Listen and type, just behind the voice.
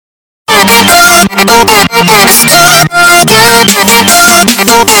Good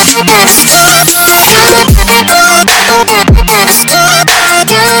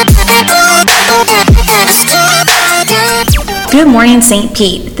morning, St.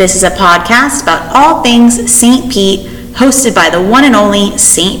 Pete. This is a podcast about all things St. Pete, hosted by the one and only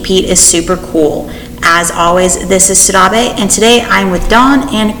St. Pete is Super Cool. As always, this is Surabe, and today I'm with Dawn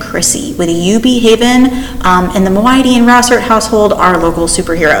and Chrissy with UB Haven. In the Moiety and Rousert household are local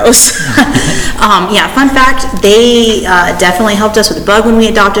superheroes. Fun fact, they definitely helped us with Bug when we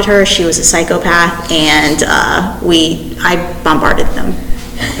adopted her. She was a psychopath, and I bombarded them.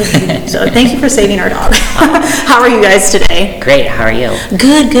 So thank you for saving our dog. How are you guys today? Great, how are you?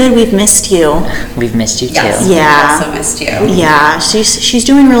 Good. We've missed you. We've missed you too. Yes, yeah. We also missed you. Yeah, she's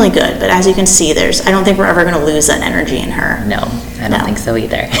doing really good, but as you can see, I don't think we're ever going to lose that energy in her. No, I don't think so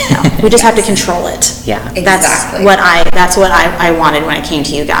either. No, we just have to control it. Yeah. Exactly. That's what I wanted when I came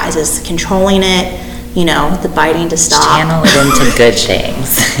to you guys, is controlling it. You know, the biting to stop. Channel it into good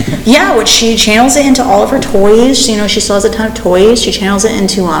things. Yeah, which she channels it into all of her toys. You know, she still has a ton of toys. She channels it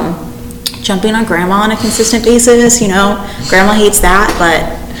into jumping on Grandma on a consistent basis. You know, Grandma hates that, but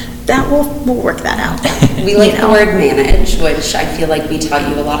that we'll work that out. We like the word manage, which I feel like we taught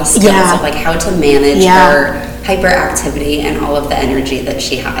you a lot of skills of like how to manage her hyperactivity and all of the energy that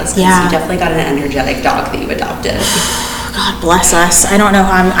she has. Because you definitely got an energetic dog that you adopted. God bless us. I don't know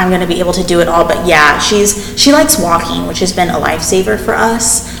how I'm going to be able to do it all, but yeah, she likes walking, which has been a lifesaver for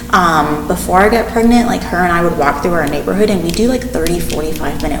us. Before I got pregnant, like her and I would walk through our neighborhood, and we do like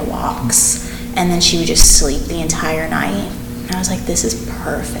 30-45-minute walks, and then she would just sleep the entire night. And I was like, this is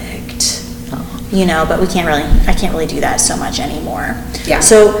perfect. You know, but I can't really do that so much anymore. Yeah.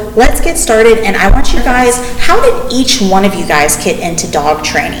 So let's get started, and I want you guys, how did each one of you guys get into dog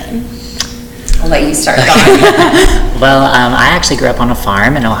training? I'll let you start, Dawn. Well, I actually grew up on a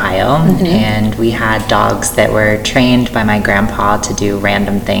farm in Ohio, and we had dogs that were trained by my grandpa to do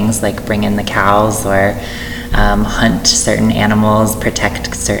random things like bring in the cows or hunt certain animals,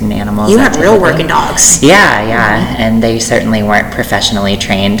 protect certain animals. You had real working dogs. Yeah, and they certainly weren't professionally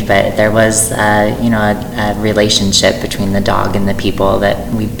trained, but there was, a relationship between the dog and the people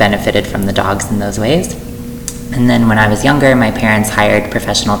that we benefited from the dogs in those ways. And then when I was younger, my parents hired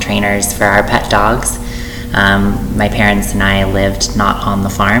professional trainers for our pet dogs. My parents and I lived not on the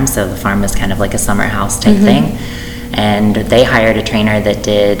farm, so the farm was kind of like a summer house type thing. And they hired a trainer that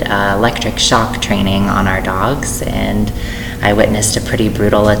did electric shock training on our dogs. And I witnessed a pretty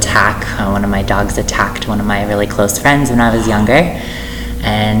brutal attack. One of my dogs attacked one of my really close friends when I was younger.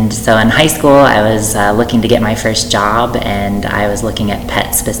 And so in high school, I was looking to get my first job, and I was looking at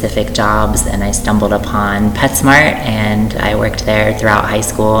pet-specific jobs, and I stumbled upon PetSmart, and I worked there throughout high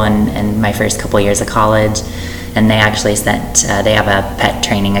school and my first couple years of college. And they actually they have a pet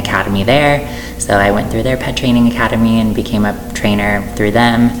training academy there, so I went through their pet training academy and became a trainer through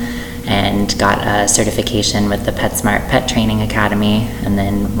them, and got a certification with the PetSmart Pet Training Academy. And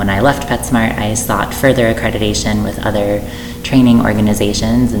then when I left PetSmart, I sought further accreditation with other training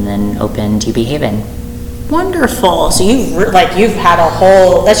organizations, and then opened UB Haven. Wonderful. So you've had a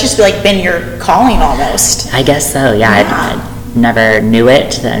whole, that's just like been your calling almost. I guess so, yeah. I never knew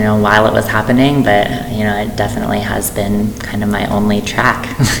it, while it was happening, but it definitely has been kind of my only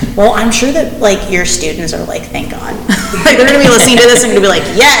track. Well, I'm sure that like your students are like, thank God. Like they're gonna be listening to this and gonna be like,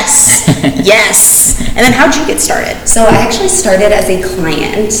 yes. And then how'd you get started? So I actually started as a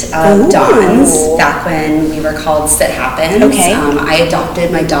client of Dawn's back when we were called Sit Happens. Okay. I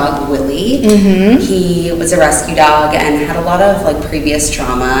adopted my dog Willie. He was a rescue dog and had a lot of like previous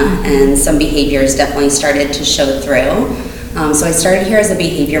trauma, and some behaviors definitely started to show through. So I started here as a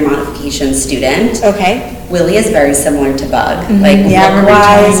behavior modification student. Okay. Willie is very similar to Bug, like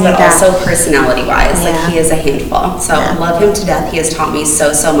look-wise, but also personality-wise. Like he is a handful. So I love him to death. He has taught me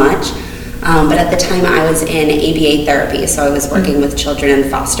so much. But at the time I was in ABA therapy, so I was working with children in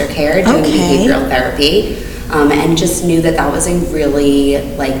foster care doing behavioral therapy, and just knew that was a really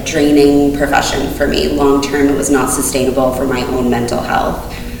like draining profession for me. Long term, it was not sustainable for my own mental health.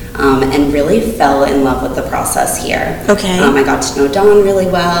 And really fell in love with the process here. Okay. I got to know Dawn really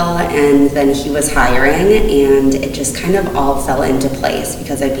well, and then he was hiring, and it just kind of all fell into place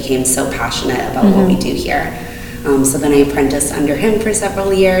because I became so passionate about what we do here. So then I apprenticed under him for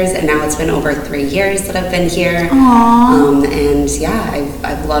several years, and now it's been over 3 years that I've been here. And yeah,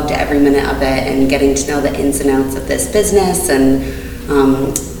 I've loved every minute of it, and getting to know the ins and outs of this business, and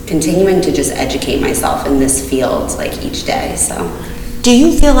continuing to just educate myself in this field like each day. So do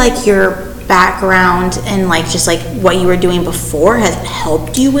you feel like you're background and like just like what you were doing before has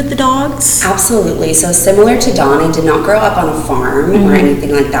helped you with the dogs? Absolutely. So similar to Dawn, I did not grow up on a farm or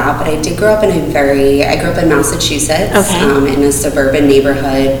anything like that, but I did grow up in I grew up in Massachusetts, in a suburban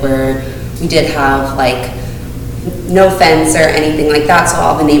neighborhood where we did have like no fence or anything like that, so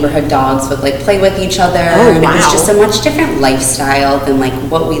all the neighborhood dogs would like play with each other. Oh, and wow. It was just a much different lifestyle than like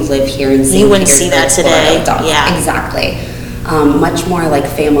what we live here in St. You wouldn't see that today. Yeah, exactly. Much more like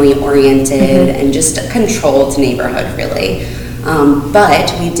family oriented and just a controlled neighborhood, really. But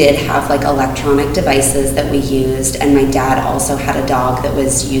we did have like electronic devices that we used, and my dad also had a dog that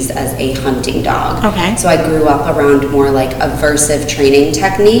was used as a hunting dog. Okay. So I grew up around more like aversive training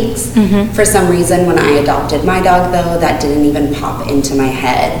techniques. For some reason, when I adopted my dog, though, that didn't even pop into my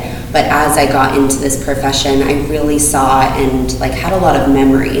head. But as I got into this profession, I really saw and like had a lot of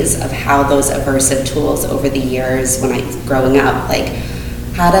memories of how those aversive tools over the years when I was growing up like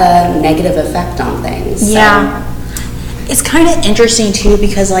had a negative effect on things. Yeah. It's kind of interesting too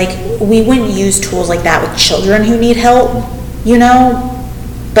because like we wouldn't use tools like that with children who need help, you know?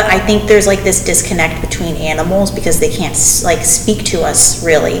 But I think there's like this disconnect between animals because they can't like speak to us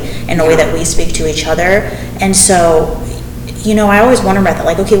really in a way that we speak to each other. And so, you know, I always wonder about that.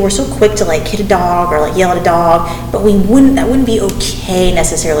 Like, okay, we're so quick to like hit a dog or like yell at a dog, but that wouldn't be okay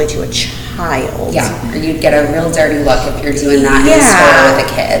necessarily to a child. Yeah, or you'd get a real dirty look if you're doing that in a store with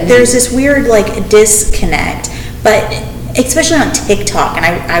a kid. There's this weird like disconnect, but especially on TikTok, and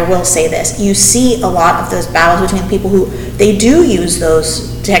I will say this, you see a lot of those battles between people who they do use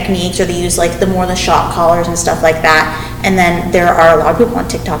those techniques or they use like the shock collars and stuff like that, and then there are a lot of people on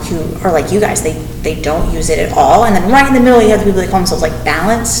TikTok who are like you guys, they don't use it at all, and then right in the middle you have the people that call themselves like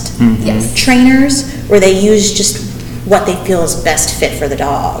balanced trainers where they use just what they feel is best fit for the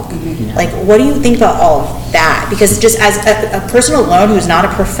dog. Like, what do you think about all of that? Because just as a person alone who's not a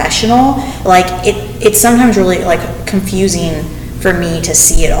professional, like it's sometimes really like confusing for me to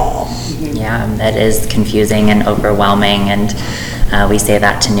see it all. Yeah, that is confusing and overwhelming, and we say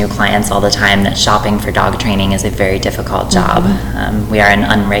that to new clients all the time, that shopping for dog training is a very difficult job. We are an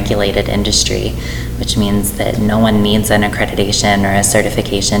unregulated industry, which means that no one needs an accreditation or a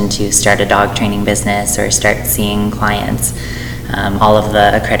certification to start a dog training business or start seeing clients. All of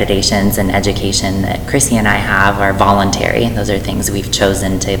the accreditations and education that Chrissy and I have are voluntary. Those are things we've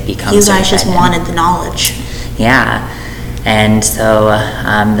chosen to become You guys just wanted the knowledge. Yeah. And so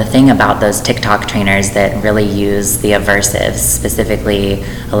the thing about those TikTok trainers that really use the aversives, specifically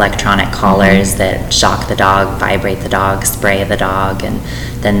electronic collars that shock the dog, vibrate the dog, spray the dog, and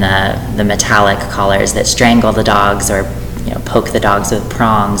then the metallic collars that strangle the dogs or poke the dogs with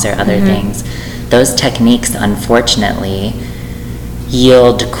prongs or other things, those techniques unfortunately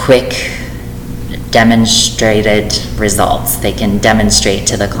yield quick demonstrated results. They can demonstrate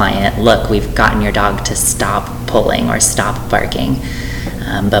to the client, look, we've gotten your dog to stop pulling or stop barking.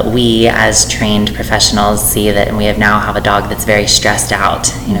 But we as trained professionals see that we now have a dog that's very stressed out.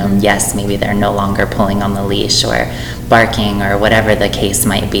 Yes, maybe they're no longer pulling on the leash or barking or whatever the case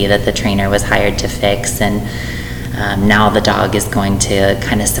might be that the trainer was hired to fix. And now the dog is going to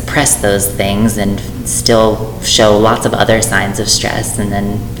kind of suppress those things and still show lots of other signs of stress, and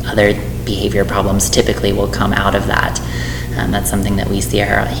then other behavior problems typically will come out of that. That's something that we see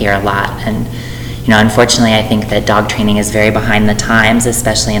here a lot. And unfortunately, I think that dog training is very behind the times,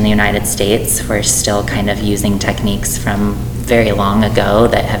 especially in the United States. We're still kind of using techniques from very long ago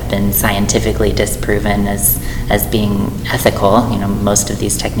that have been scientifically disproven as being ethical. Most of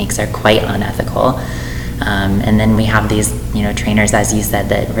these techniques are quite unethical. And then we have these, trainers, as you said,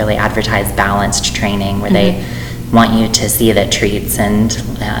 that really advertise balanced training, where they want you to see that treats and,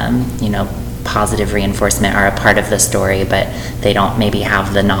 positive reinforcement are a part of the story, but they don't maybe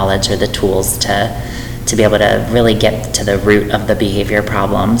have the knowledge or the tools to be able to really get to the root of the behavior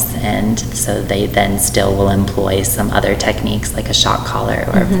problems. And so they then still will employ some other techniques like a shock collar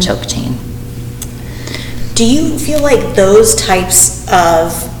or a choke chain. Do you feel like those types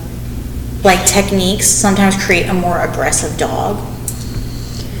of like techniques sometimes create a more aggressive dog?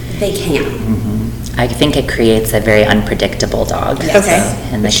 They can. I think it creates a very unpredictable dog. Yes.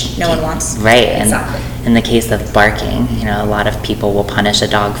 Okay. So which no one wants. Right. Exactly. And in the case of barking, a lot of people will punish a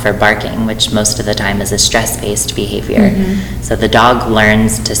dog for barking, which most of the time is a stress-based behavior. So the dog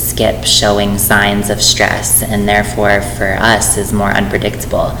learns to skip showing signs of stress, and therefore for us is more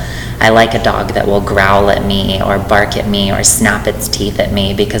unpredictable. I like a dog that will growl at me or bark at me or snap its teeth at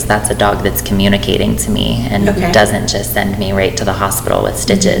me, because that's a dog that's communicating to me and doesn't just send me right to the hospital with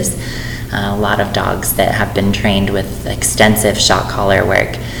stitches. A lot of dogs that have been trained with extensive shock collar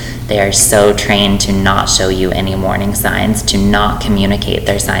work they are so trained to not show you any warning signs, to not communicate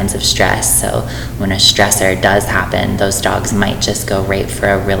their signs of stress. So when a stressor does happen, those dogs might just go right for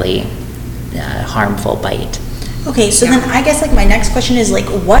a really harmful bite. Okay, so then I guess like my next question is like,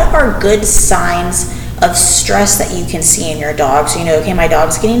 what are good signs of stress that you can see in your dog? So, okay, my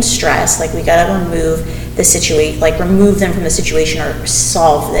dog's getting stressed, like we gotta remove the situation, like remove them from the situation or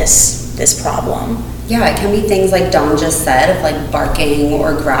solve this problem. Yeah, it can be things like Dawn just said, of like barking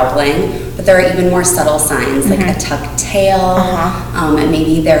or growling, but there are even more subtle signs like a tucked tail, and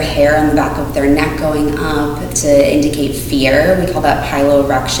maybe their hair on the back of their neck going up to indicate fear. We call that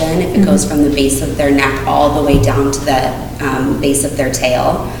piloerection, if it goes from the base of their neck all the way down to the base of their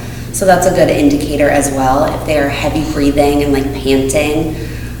tail. So that's a good indicator as well. If they are heavy breathing and like panting,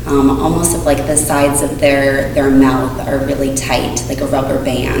 almost if like the sides of their mouth are really tight, like a rubber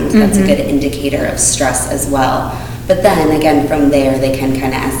band, that's a good indicator of stress as well. But then again, from there, they can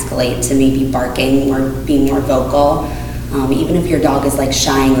kind of escalate to maybe barking or being more vocal. Even if your dog is like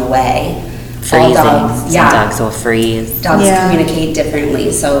shying away. Freezing. Some dogs will freeze. Dogs communicate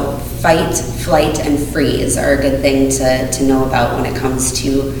differently. So fight, flight, and freeze are a good thing to know about when it comes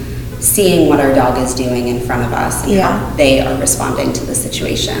to seeing what our dog is doing in front of us and how they are responding to the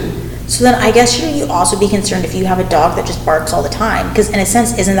situation. So then I guess shouldn't you also be concerned if you have a dog that just barks all the time? Because in a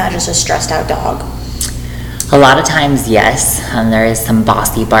sense, isn't that just a stressed out dog? A lot of times, yes. There is some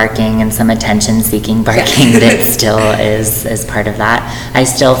bossy barking and some attention-seeking barking that still is part of that. I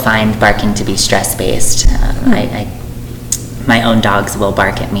still find barking to be stress-based. My own dogs will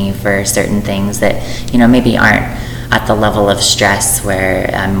bark at me for certain things that, maybe aren't at the level of stress where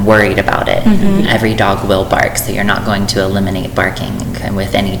I'm worried about it. Every dog will bark, so you're not going to eliminate barking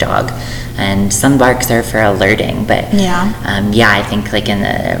with any dog. And some barks are for alerting, but I think like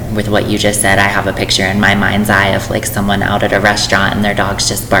with what you just said, I have a picture in my mind's eye of like someone out at a restaurant and their dog's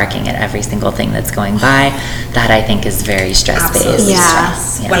just barking at every single thing that's going by. That I think is very stress-based. Absolutely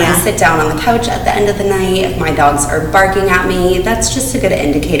stress. When I sit down on the couch at the end of the night, if my dogs are barking at me, that's just a good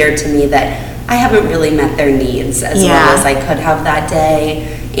indicator to me that I haven't really met their needs as well as I could have that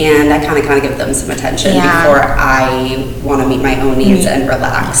day, and I kind of give them some attention before I want to meet my own needs and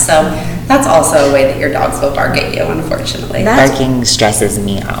relax. So that's also a way that your dogs will bark at you, unfortunately. Barking stresses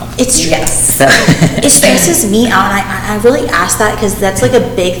me out. It stresses me out, and I really ask that because that's like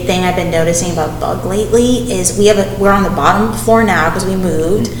a big thing I've been noticing about Bug lately is we're on the bottom floor now because we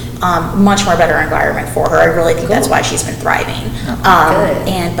moved. Much more better environment for her. I really think that's why she's been thriving.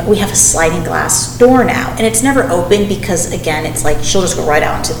 But we have a sliding glass door now, and it's never open because again, it's like she'll just go right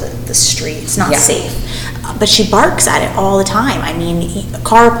out into the street. It's not safe. But she barks at it all the time. I mean, a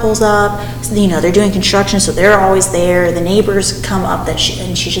car pulls up. They're doing construction, so they're always there. The neighbors come up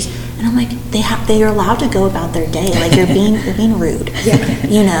and I'm like, they are allowed to go about their day. Like you're being rude.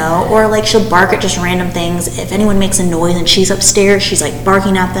 Or like she'll bark at just random things. If anyone makes a noise and she's upstairs, she's like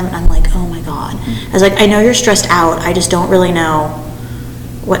barking at them, and I'm like, oh my god. I was like, I know you're stressed out. I just don't really know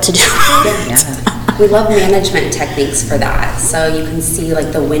what to do. We love management techniques for that. So you can see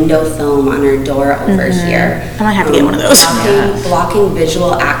like the window film on our door over here. I might have to get one of those. Blocking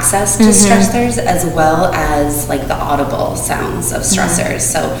visual access to stressors as well as like the audible sounds of stressors.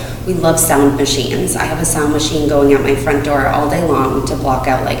 So we love sound machines. I have a sound machine going out my front door all day long to block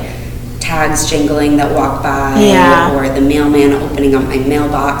out like tags jingling that walk by or the mailman opening up my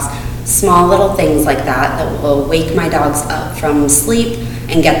mailbox. Small little things like that will wake my dogs up from sleep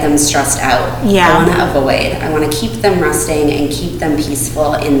and get them stressed out. I want to avoid. I want to keep them resting and keep them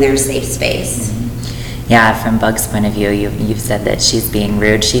peaceful in their safe space. Yeah, from Bug's point of view, you've said that she's being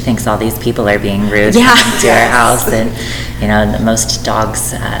rude. She thinks all these people are being rude to her house, and most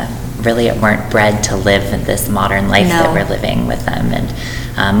dogs really weren't bred to live in this modern life that we're living with them.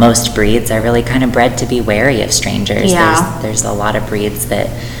 And most breeds are really kind of bred to be wary of strangers. There's a lot of breeds that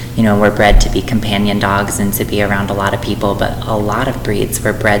were bred to be companion dogs and to be around a lot of people, but a lot of breeds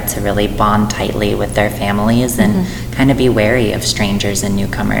were bred to really bond tightly with their families and kind of be wary of strangers and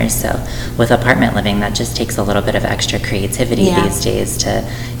newcomers. So with apartment living, that just takes a little bit of extra creativity these days to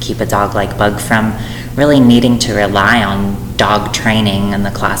keep a dog like Bug from really needing to rely on dog training in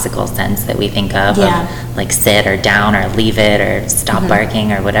the classical sense that we think of like sit or down or leave it or stop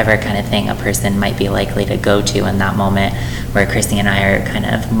barking or whatever kind of thing a person might be likely to go to in that moment, where Chrissy and I are kind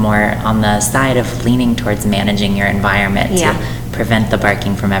of more on the side of leaning towards managing your environment to prevent the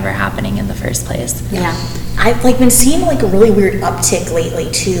barking from ever happening in the first place. I've been seeing like a really weird uptick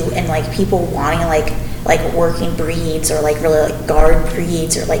lately too, and like people wanting like working breeds or like really like guard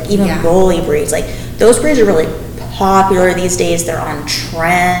breeds or like even rolly breeds. Like those breeds are really popular these days. They're on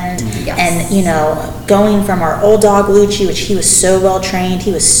trend. Yes. And, you know, going from our old dog, Lucci, which he was so well trained,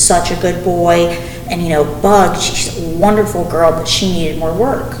 he was such a good boy. And, you know, Bug, she's a wonderful girl, but she needed more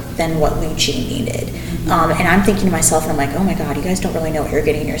work than what Lucci needed. And I'm thinking to myself, and I'm like, oh my God, you guys don't really know what you're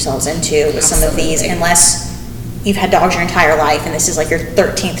getting yourselves into with some of these, unless you've had dogs your entire life and this is like your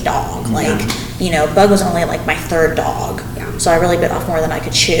 13th dog. Like, you know, Bug was only like my 3rd dog. Yeah. So I really bit off more than I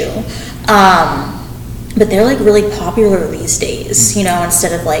could chew. But they're like really popular these days, you know,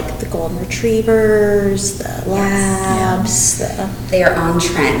 instead of like the golden retrievers, the labs. They are on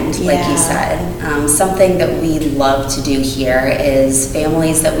trend, like you said. Something that we love to do here is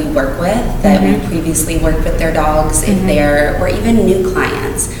families that we work with, that we previously worked with their dogs, if they're, or even new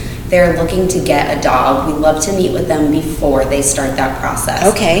clients, they're looking to get a dog, we love to meet with them before they start that process.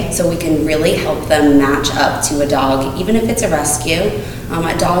 Okay. So we can really help them match up to a dog, even if it's a rescue,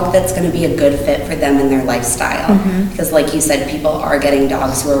 a dog that's going to be a good fit for them and their lifestyle. Because like you said, people are getting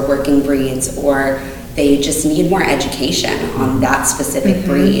dogs who are working breeds, or they just need more education on that specific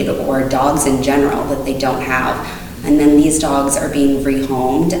breed, or dogs in general that they don't have. And then these dogs are being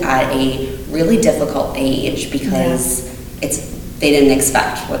rehomed at a really difficult age because they didn't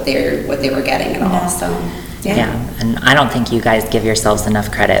expect what they were getting at all. So yeah, and I don't think you guys give yourselves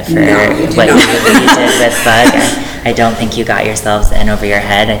enough credit for what you did with Bug. I don't think you got yourselves in over your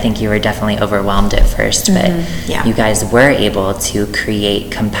head. I think you were definitely overwhelmed at first, but you guys were able to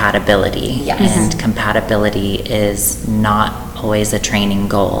create compatibility. And compatibility is not always a training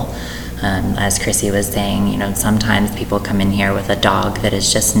goal. As Chrissy was saying, you know, sometimes people come in here with a dog that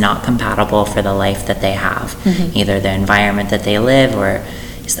is just not compatible for the life that they have, either the environment that they live or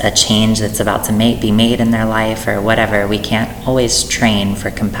a change that's about to be made in their life or whatever. We can't always train for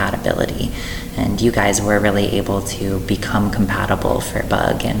compatibility, and you guys were really able to become compatible for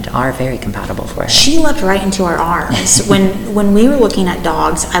Bug and are very compatible for her. She leapt right into our arms. When we were looking at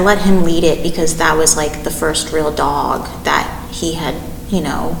dogs, I let him lead it because that was like the first real dog that he had, you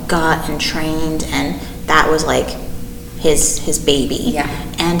know, got and trained, and that was like his baby.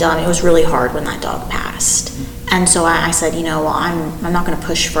 And it was really hard when that dog passed. And so I said, you know, well, I'm not going to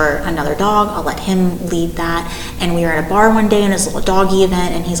push for another dog. I'll let him lead that. And we were at a bar one day in his little doggy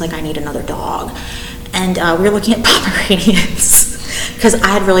event, and he's like, I need another dog. And we were looking at Pomeranians because I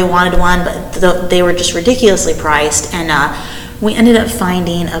had really wanted one, but they were just ridiculously priced. And we ended up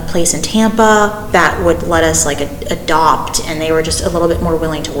finding a place in Tampa that would let us like adopt, and they were just a little bit more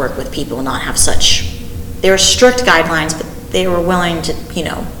willing to work with people, not have such, they were strict guidelines, but they were willing to, you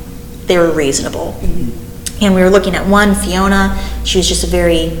know, they were reasonable. And we were looking at one, Fiona. She was just a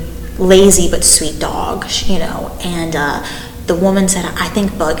very lazy but sweet dog, you know, and the woman said, I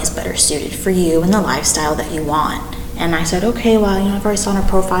think Bug is better suited for you and the lifestyle that you want. And I said, okay, well, you know, I've already saw her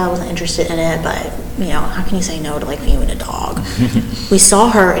profile, I wasn't interested in it, but, you know, how can you say no to, like, you and a dog? We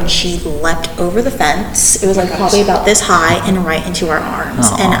saw her, and she leapt over the fence. It was, like, probably about this high and right into our arms.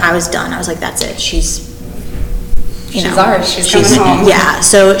 Aww. And I was done. I was like, that's it. She's ours. She's coming home. Yeah,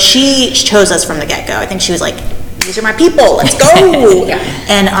 so she chose us from the get-go. I think she was like, these are my people, let's go.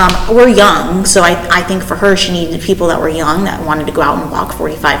 And we're young, so I think for her, she needed people that were young, that wanted to go out and walk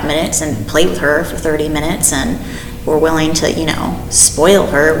 45 minutes and play with her for 30 minutes, and were willing to, you know, spoil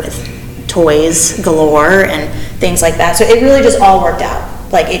her with toys galore and things like that. So it really just all worked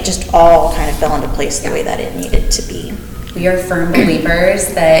out. Like, it just all kind of fell into place the way that it needed to be. We are firm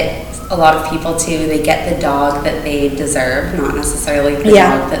believers that a lot of people too, they get the dog that they deserve, not necessarily the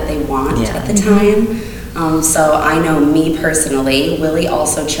dog that they want at the time. So I know me personally, Willie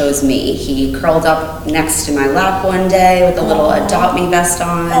also chose me. He curled up next to my lap one day with a little Adopt Me vest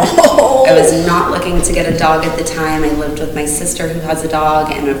on. I was not looking to get a dog at the time. I lived with my sister who has a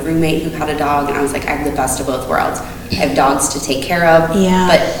dog and a roommate who had a dog, and I was like, I have the best of both worlds. I have dogs to take care of,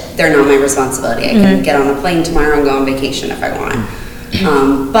 but they're not my responsibility. I can get on a plane tomorrow and go on vacation if I want.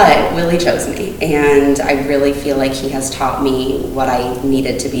 But Willie chose me, and I really feel like he has taught me what I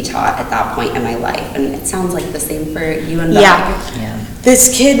needed to be taught at that point in my life. And it sounds like the same for you and Bug. Yeah.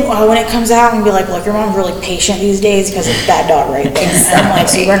 This kid, when it comes out and be like, look, your mom's really patient these days because of that dog right there. And I'm like,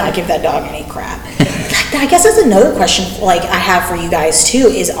 so we're not give that dog any crap. I guess that's another question like I have for you guys too,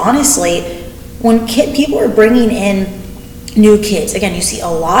 is honestly, when people are bringing in new kids, again, you see a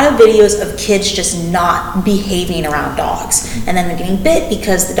lot of videos of kids just not behaving around dogs, and then they're getting bit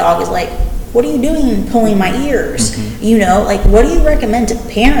because the dog is like, what are you doing pulling my ears? You know, like, what do you recommend to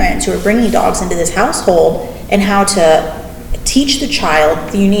parents who are bringing dogs into this household, and how to teach the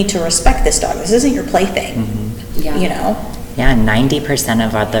child, you need to respect this dog, this isn't your plaything? You know? Yeah, 90%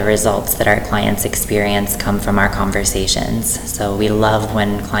 of the results that our clients experience come from our conversations. So we love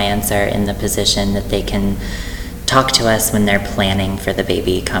when clients are in the position that they can talk to us when they're planning for the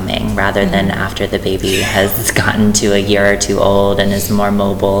baby coming, rather than after the baby has gotten to a year or two old and is more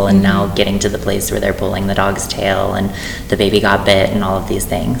mobile and now getting to the place where they're pulling the dog's tail and the baby got bit and all of these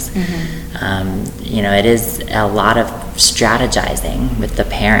things. It is a lot of strategizing with the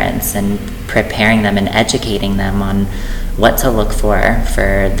parents and preparing them and educating them on what to look for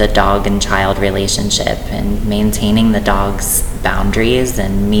the dog and child relationship, and maintaining the dog's boundaries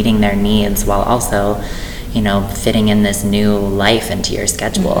and meeting their needs while also, fitting in this new life into your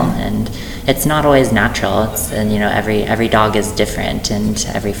schedule. And it's not always natural. It's, every dog is different and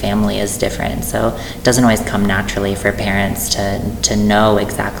every family is different. So it doesn't always come naturally for parents to know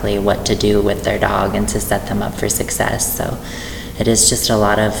exactly what to do with their dog and to set them up for success. So it is just a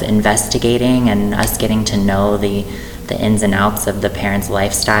lot of investigating and us getting to know the ins and outs of the parent's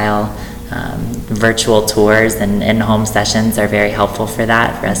lifestyle. Virtual tours and in-home sessions are very helpful for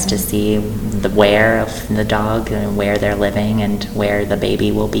that, for us to see the where of the dog and where they're living and where the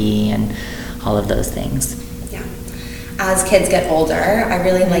baby will be and all of those things. Yeah. As kids get older, I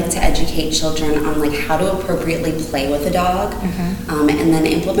really like to educate children on how to appropriately play with a dog, and then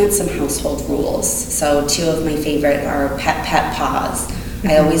implement some household rules. So 2 of my favorite are pet pause.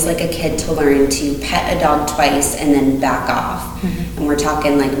 I always like a kid to learn to pet a dog twice and then back off. And we're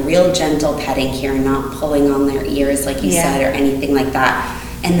talking real gentle petting here, not pulling on their ears like you said, or anything like that.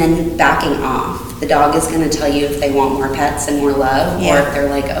 And then backing off. The dog is going to tell you if they want more pets and more love, or if they're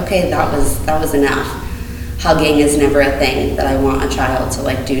like, okay, that was enough. Hugging is never a thing that I want a child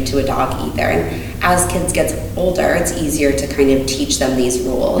to do to a dog either. And as kids get older, it's easier to kind of teach them these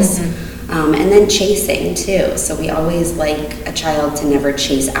rules. And then chasing too. So we always like a child to never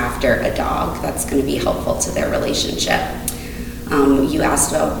chase after a dog. That's going to be helpful to their relationship. You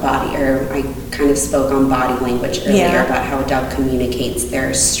asked about body, or I kind of spoke on body language earlier about how a dog communicates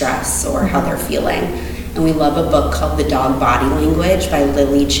their stress or how they're feeling. And we love a book called The Dog Body Language by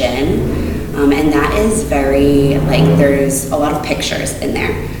Lily Chin. And that is very, there's a lot of pictures in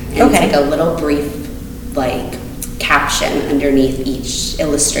there. And it's a little brief, caption underneath each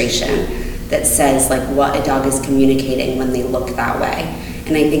illustration that says what a dog is communicating when they look that way.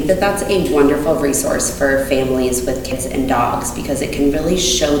 And I think that that's a wonderful resource for families with kids and dogs, because it can really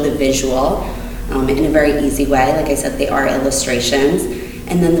show the visual in a very easy way. Like I said, they are illustrations,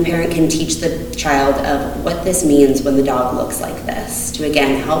 and then the parent can teach the child of what this means when the dog looks like this, to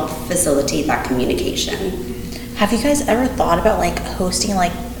again help facilitate that communication. Have you guys ever thought about hosting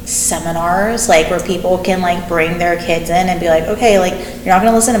seminars where people can bring their kids in and be okay, you're not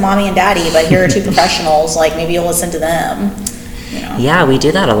going to listen to mommy and daddy, but here are 2 professionals, maybe you'll listen to them? Yeah, we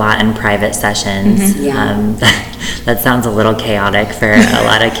do that a lot in private sessions. That sounds a little chaotic for a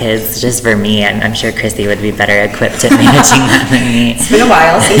lot of kids. Just for me, I'm sure Chrissy would be better equipped at managing that than me. It's been a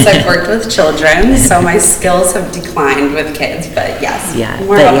while since I've worked with children, so my skills have declined with kids, but yes.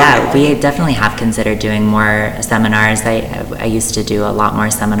 We definitely have considered doing more seminars. I used to do a lot more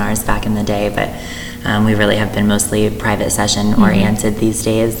seminars back in the day, but we really have been mostly private session oriented these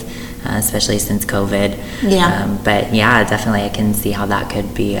days. Especially since COVID. But definitely I can see how that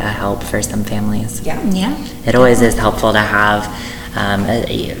could be a help for some families. It always is helpful to have,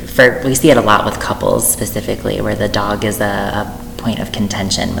 we see it a lot with couples specifically, where the dog is a point of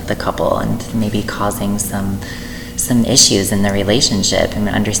contention with the couple and maybe causing some issues in the relationship, and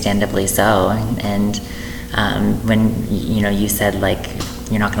understandably so. And when you said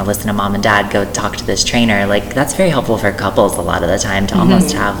you're not going to listen to mom and dad, go talk to this trainer, that's very helpful for couples a lot of the time, to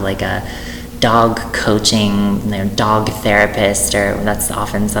almost have a dog coaching, dog therapist, or that's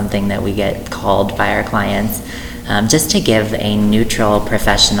often something that we get called by our clients, just to give a neutral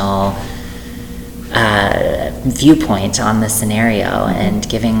professional viewpoint on the scenario, and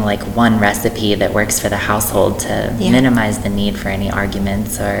giving one recipe that works for the household to minimize the need for any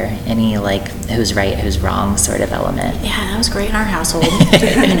arguments or any who's right, who's wrong sort of element. Yeah, that was great in our household.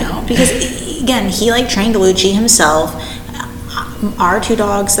 Because again, he trained Lucci himself. Our 2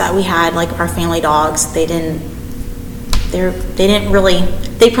 dogs that we had, our family dogs,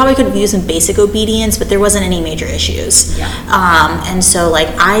 they probably could have used some basic obedience, but there wasn't any major issues. And so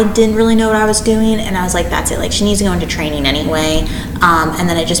I didn't really know what I was doing, and I was that's it, she needs to go into training anyway. And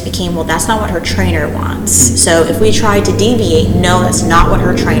then it just became, well, that's not what her trainer wants. So if we tried to deviate, no, that's not what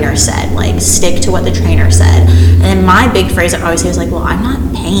her trainer said. Stick to what the trainer said. And then my big phrase I always say is well, I'm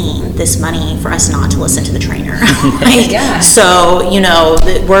not paying this money for us not to listen to the trainer. So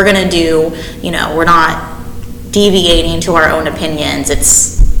we're gonna do, we're not deviating to our own opinions.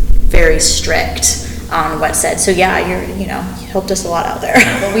 It's very strict. on what said. So yeah, you helped us a lot out there.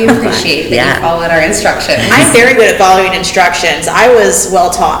 Well, we appreciate that you followed our instructions. I'm very good at following instructions. I was well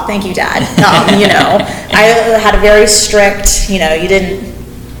taught. Thank you, Dad. I had a very strict, you didn't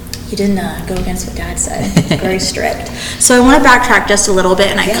go against what Dad said. Very strict. So I want to backtrack just a little bit,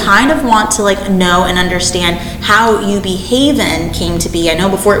 and I kind of want to know and understand how UB Haven came to be. I know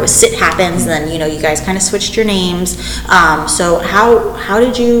before it was Sit Happens, then you guys kind of switched your names. So how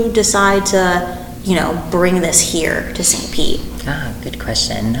did you decide to bring this here to St. Pete? Good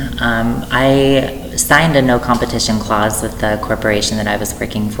question. I signed a no competition clause with the corporation that I was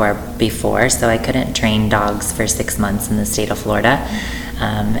working for before, so I couldn't train dogs for 6 months in the state of Florida.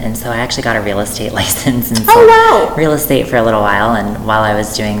 And so I actually got a real estate license and sold real estate for a little while. And while I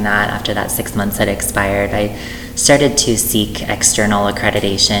was doing that, after that 6 months had expired, I started to seek external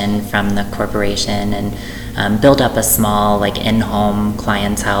accreditation from the corporation and build up a small in-home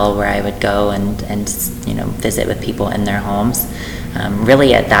clientele where I would go and visit with people in their homes.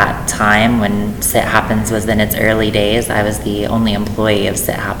 Really at that time when Sit Happens was in its early days, I was the only employee of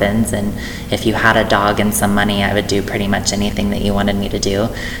Sit Happens, and if you had a dog and some money, I would do pretty much anything that you wanted me to do.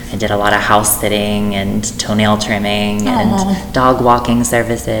 I did a lot of house sitting and toenail trimming and dog walking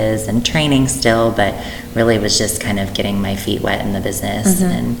services and training still, but really was just kind of getting my feet wet in the business.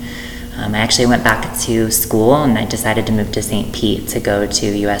 And I actually went back to school, and I decided to move to St. Pete to go to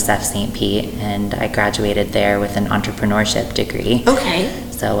USF St. Pete, and I graduated there with an entrepreneurship degree. Okay.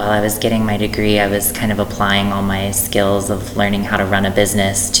 So while I was getting my degree, I was kind of applying all my skills of learning how to run a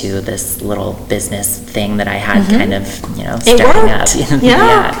business to this little business thing that I had kind of, starting up.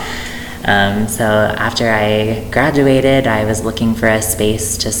 So after I graduated, I was looking for a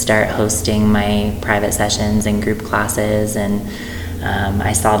space to start hosting my private sessions and group classes, and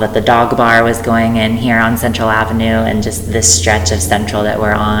I saw that the dog bar was going in here on Central Avenue, and just this stretch of Central that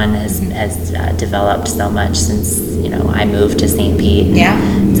we're on has developed so much since I moved to St. Pete.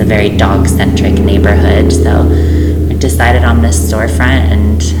 It's a very dog-centric neighborhood, so we decided on this storefront,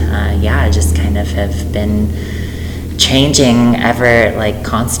 and just kind of have been changing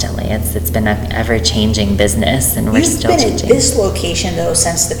constantly. It's been an ever-changing business, and we're still changing. You've been at this location though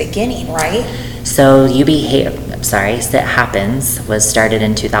since the beginning, right? So Sit Happens was started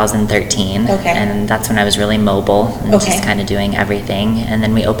in 2013, and that's when I was really mobile and just kind of doing everything. And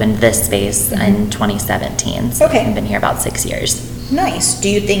then we opened this space in 2017. So I've been here about 6 years. Nice. Do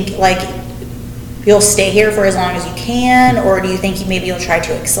you think you'll stay here for as long as you can, or do you think maybe you'll try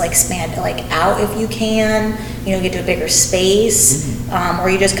to expand out if you can? Get to a bigger space, or are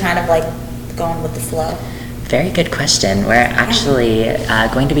you just kind of going with the flow? Very good question. We're actually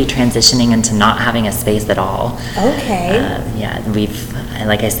going to be transitioning into not having a space at all.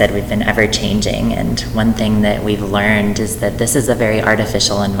 Like I said, we've been ever changing, and one thing that we've learned is that this is a very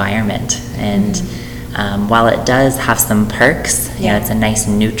artificial environment, and while it does have some perks, it's a nice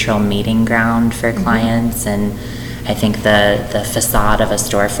neutral meeting ground for clients, and I think the facade of a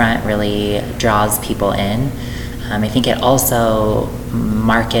storefront really draws people in. I think it also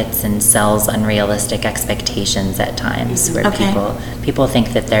markets and sells unrealistic expectations at times, where people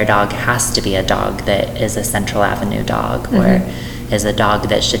think that their dog has to be a dog that is a Central Avenue dog, or is a dog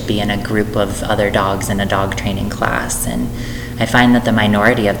that should be in a group of other dogs in a dog training class. And I find that the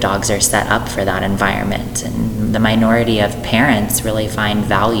minority of dogs are set up for that environment, and the minority of parents really find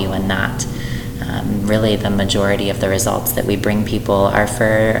value in that. Really, the majority of the results that we bring people are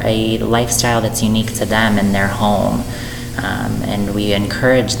for a lifestyle that's unique to them in their home. And we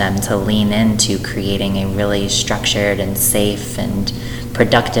encourage them to lean into creating a really structured and safe and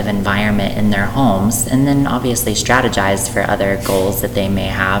productive environment in their homes, and then obviously strategize for other goals that they may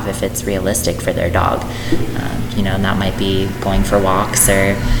have if it's realistic for their dog. And that might be going for walks,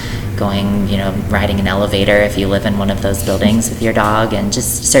 or riding an elevator if you live in one of those buildings with your dog, and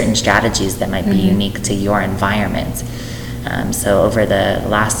just certain strategies that might be unique to your environment. So over the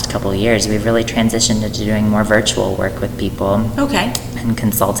last couple of years, we've really transitioned into doing more virtual work with people. And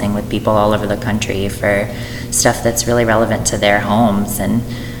consulting with people all over the country for stuff that's really relevant to their homes. And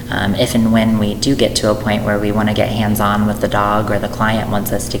if and when we do get to a point where we want to get hands-on with the dog, or the client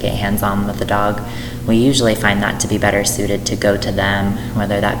wants us to get hands-on with the dog, we usually find that to be better suited to go to them,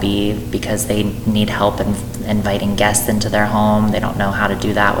 whether that be because they need help in inviting guests into their home, they don't know how to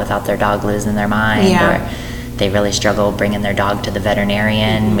do that without their dog losing their mind, or they really struggle bringing their dog to the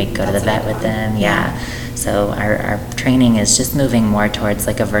veterinarian, we go to the vet with them. So our training is just moving more towards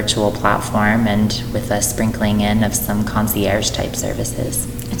a virtual platform, and with a sprinkling in of some concierge type services.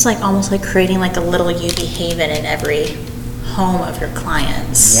 It's almost like creating a little UB Haven in every home of your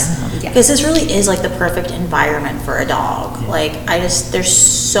clients. Because this really is the perfect environment for a dog. There's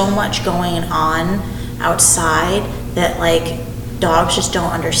so much going on outside that like dogs just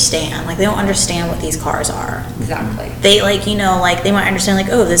don't understand. Like they don't understand what these cars are. Exactly. They like, you know, like they might understand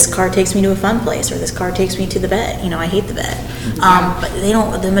like, oh, this car takes me to a fun place, or this car takes me to the vet. You know, I hate the vet. But they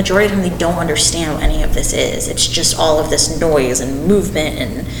don't, the majority of them, they don't understand what any of this is. It's just all of this noise and movement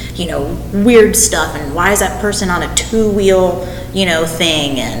and, you know, weird stuff. And why is that person on a two-wheel, you know,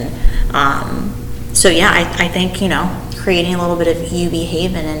 thing? And so yeah, I think, you know, creating a little bit of UB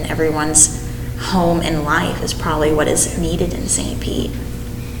Haven in everyone's home and life is probably what is needed in St. Pete.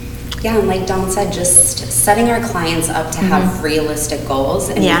 Yeah, and like Dawn said, just setting our clients up to have realistic goals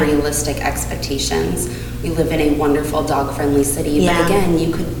and realistic expectations. We live in a wonderful dog-friendly city, but again,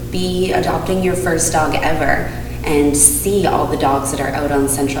 you could be adopting your first dog ever and see all the dogs that are out on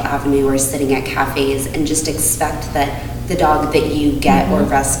Central Avenue or sitting at cafes and just expect that the dog that you get or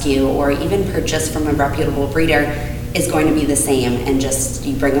rescue or even purchase from a reputable breeder is going to be the same, and just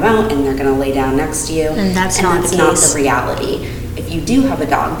you bring them out and they're going to lay down next to you, and that's not the reality. If you do have a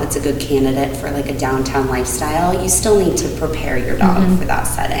dog that's a good candidate for like a downtown lifestyle, you still need to prepare your dog for that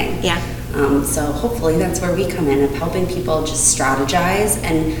setting. So hopefully that's where we come in, of helping people just strategize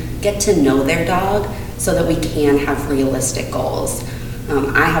and get to know their dog so that we can have realistic goals.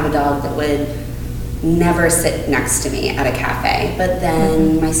 I have a dog that would never sit next to me at a cafe, but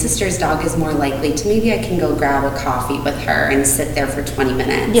then my sister's dog is more likely to, maybe I can go grab a coffee with her and sit there for 20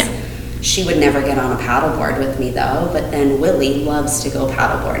 minutes. She would never get on a paddleboard with me though, but then Willie loves to go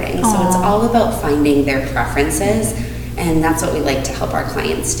paddleboarding. So it's all about finding their preferences, and that's what we like to help our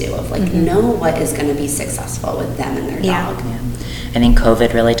clients do, of like know what is going to be successful with them and their dog. I think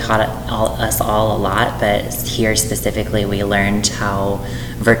COVID really taught us all a lot, but here specifically we learned how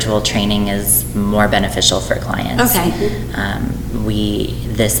virtual training is more beneficial for clients.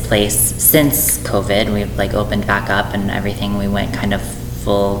 This place, since COVID, we've like opened back up and everything, we went kind of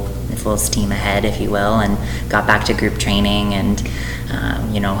full steam ahead, if you will, and got back to group training and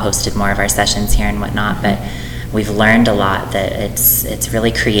hosted more of our sessions here and whatnot. But we've learned a lot that it's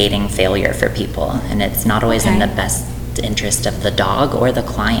really creating failure for people, and it's not always in the best interest of the dog or the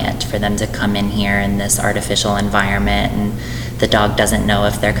client for them to come in here in this artificial environment, and the dog doesn't know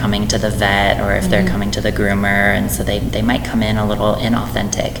if they're coming to the vet or if they're coming to the groomer, and so they might come in a little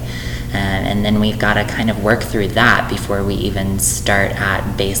inauthentic. And then we've got to kind of work through that before we even start at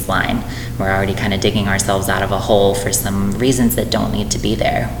baseline. We're already kind of digging ourselves out of a hole for some reasons that don't need to be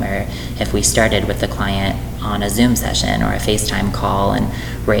there, where if we started with the client on a Zoom session or a FaceTime call and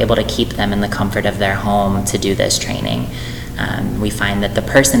we're able to keep them in the comfort of their home to do this training, we find that the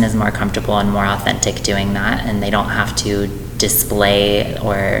person is more comfortable and more authentic doing that, and they don't have to display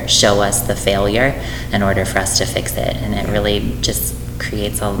or show us the failure in order for us to fix it. And it really just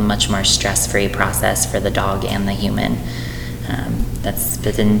creates a much more stress-free process for the dog and the human. That's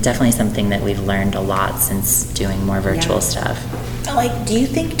been definitely something that we've learned a lot since doing more virtual stuff. Like, do you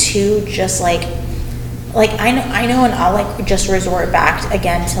think too, just like I know, and I'll like just resort back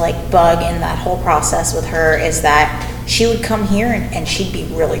again to like Bug and that whole process with her, is that she would come here and she'd be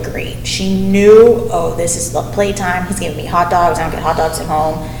really great. She knew, oh, this is the playtime, he's giving me hot dogs, I don't get hot dogs at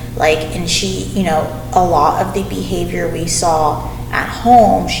home. Like, and she, a lot of the behavior we saw at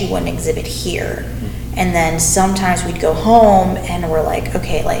home, she wouldn't exhibit here. And then sometimes we'd go home and we're like,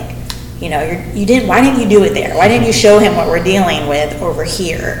 okay, like, why didn't you do it there? Why didn't you show him what we're dealing with over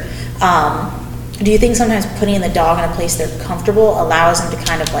here? Do you think sometimes putting the dog in a place they're comfortable allows them to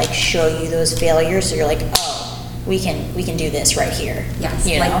kind of like show you those failures, so you're like, oh, we can do this right here? Yes,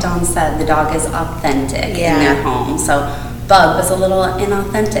 like Dawn said, the dog is authentic in their home. So Bug was a little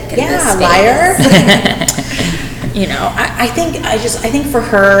inauthentic in this space. Liar. I think for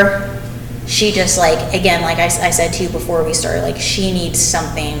her, she just like, again, like I said to you before we started, like she needs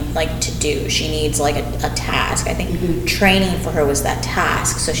something like to do. She needs like a task. I think training for her was that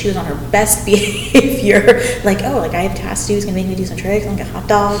task. So she was on her best behavior. Like, oh, like I have tasks to do. It's gonna make me do some tricks. I'm gonna get hot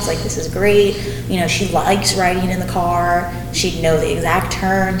dogs. Like this is great. She likes riding in the car. She'd know the exact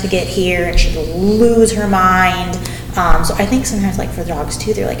turn to get here, and she'd lose her mind. So I think sometimes like for dogs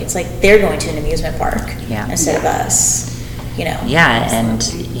too, they're like, it's like they're going to an amusement park instead of us. And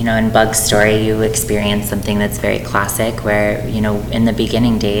in Bug's story, you experience something that's very classic, where in the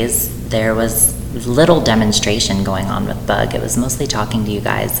beginning days there was little demonstration going on with Bug. It was mostly talking to you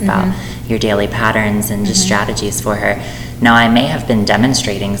guys about your daily patterns and just strategies for her. Now, I may have been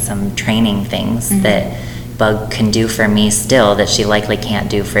demonstrating some training things that Bug can do for me still that she likely can't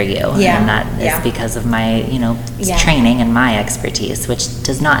do for you, and that is because of my training and my expertise, which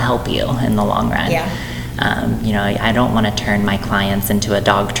does not help you in the long run. I don't want to turn my clients into a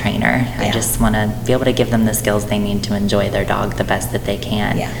dog trainer. I just want to be able to give them the skills they need to enjoy their dog the best that they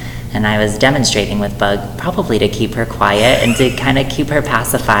can. And I was demonstrating with Bug probably to keep her quiet and to kind of keep her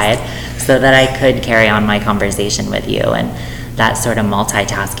pacified so that I could carry on my conversation with you. And that sort of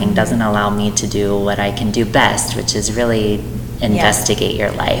multitasking doesn't allow me to do what I can do best, which is really investigate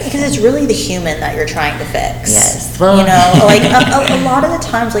your life. Because it's really the human that you're trying to fix. Yes. Well, you know, like a lot of the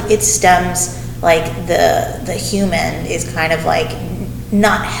times, like it stems, like the human is kind of like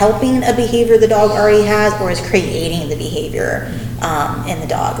not helping a behavior the dog already has, or is creating the behavior in the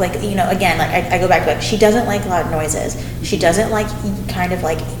dog. Like, you know, again, like I go back to it, she doesn't like loud noises. She doesn't like kind of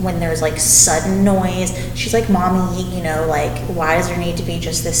like when there's like sudden noise. She's like, mommy, you know, like why does there need to be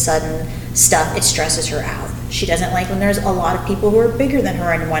just this sudden stuff? It stresses her out. She doesn't like when there's a lot of people who are bigger than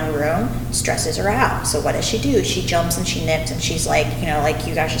her in one room. Stresses her out. So what does she do? She jumps and she nips and she's like, you know, like,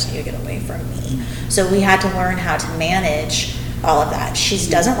 you guys just need to get away from me. So we had to learn how to manage all of that. She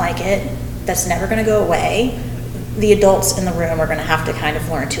doesn't like it. That's never going to go away. The adults in the room are going to have to kind of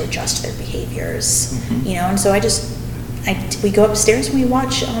learn to adjust their behaviors, you know. And so we go upstairs and we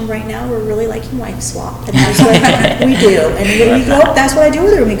watch. Right now, we're really liking Wife Swap, and that's what we do. And when we go up, that's what I do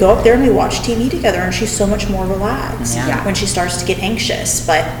with her. We go up there and we watch TV together, and she's so much more relaxed when she starts to get anxious.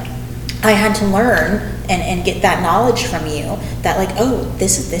 But I had to learn and get that knowledge from you that, like, oh,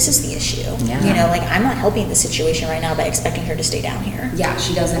 this is the issue. You know, like, I'm not helping the situation right now by expecting her to stay down here. Yeah,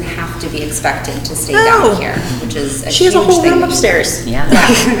 she doesn't have to be expected to stay down here, which is she has a whole room upstairs. Yeah.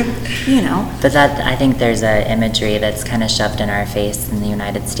 You know. But that, I think there's a imagery that's kind of shoved in our face in the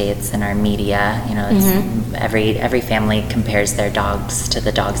United States in our media. You know, it's every family compares their dogs to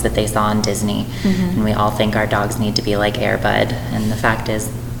the dogs that they saw on Disney, and we all think our dogs need to be like Air Bud, and the fact is,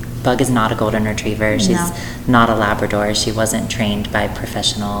 Bug is not a golden retriever. She's not a Labrador. She wasn't trained by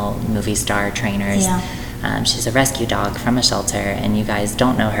professional movie star trainers. She's a rescue dog from a shelter, and you guys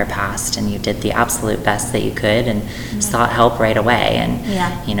don't know her past, and you did the absolute best that you could and sought help right away.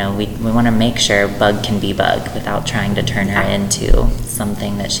 And you know, we want to make sure Bug can be Bug without trying to turn her into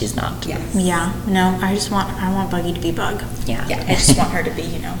something that she's not. No, I want Buggy to be Bug. I just want her to be,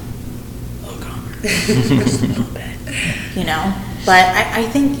 you know, just a little bit, you know. But I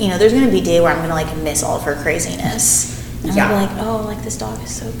think, you know, there's going to be a day where I'm going to, like, miss all of her craziness. And I'll be like, oh, like, this dog is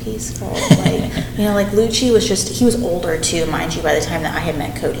so peaceful. Like, you know, like, Lucci he was older, too, mind you, by the time that I had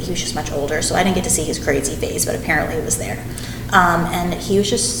met Cody. He was just much older, so I didn't get to see his crazy face, but apparently it was there. And he was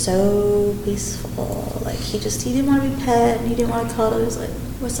just so peaceful. Like, he didn't want to be pet, and he didn't want to cuddle. He was like,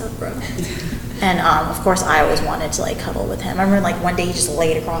 what's up, bro? And, of course, I always wanted to, like, cuddle with him. I remember, like, one day he just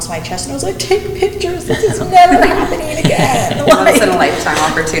laid across my chest, and I was like, take pictures. This is never happening again. Once in a lifetime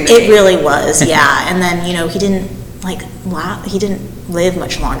opportunity. It really was, yeah. And then, you know, he didn't live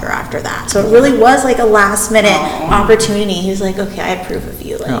much longer after that. So it really was, like, a last-minute opportunity. He was like, okay, I approve of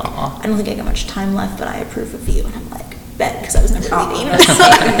you. Like, I don't think I got much time left, but I approve of you. And I'm like, bet, because I was never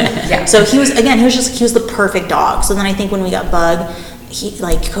leaving. So he was the perfect dog. So then I think when we got Bug,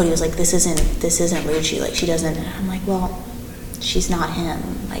 Cody was like, this isn't Lucci, like, she doesn't, and I'm like, well, she's not him,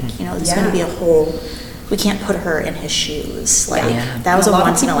 like, you know, there's going to be a whole, we can't put her in his shoes, like, that was a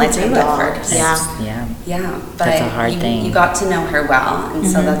once in a lifetime dog. But that's a hard thing. You got to know her well, and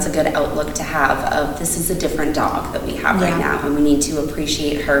so that's a good outlook to have of, this is a different dog that we have right now, and we need to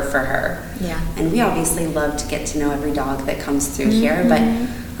appreciate her for her. And we obviously love to get to know every dog that comes through here, but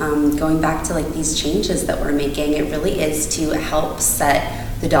going back to, like, these changes that we're making, it really is to help set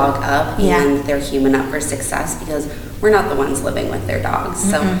the dog up and their human up for success, because we're not the ones living with their dogs.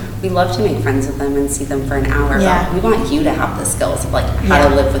 So we love to make friends with them and see them for an hour, but we want you to have the skills of, like, how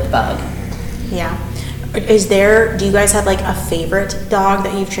to live with Bug. Do you guys have, like, a favorite dog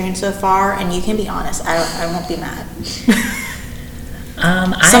that you've trained so far? And you can be honest, I won't be mad.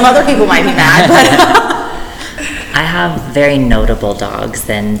 Some other people might be mad, but I have very notable dogs,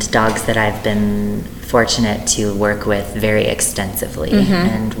 and dogs that I've been fortunate to work with very extensively.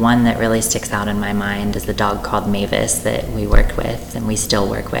 And one that really sticks out in my mind is a dog called Mavis that we worked with, and we still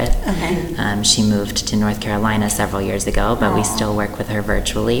work with. She moved to North Carolina several years ago, but we still work with her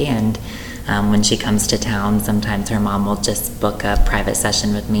virtually. And when she comes to town, sometimes her mom will just book a private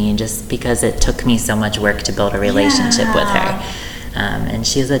session with me, just because it took me so much work to build a relationship with her. And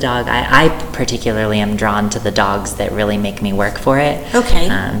she's a dog, I particularly am drawn to the dogs that really make me work for it.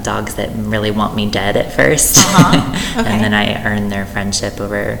 Dogs that really want me dead at first. And then I earn their friendship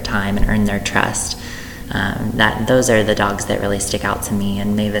over time and earn their trust. those are the dogs that really stick out to me,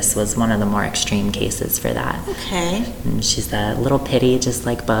 and Mavis was one of the more extreme cases for that. Okay. And she's a little pitty, just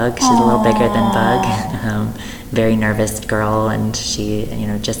like Bug. She's a little bigger than Bug. Very nervous girl, and she,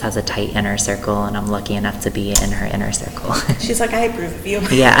 just has a tight inner circle, and I'm lucky enough to be in her inner circle. She's like, I approve of you.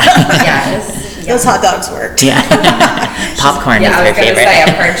 Yeah. Yes. Those hot dogs worked. Yeah. Popcorn is her favorite. I was gonna say,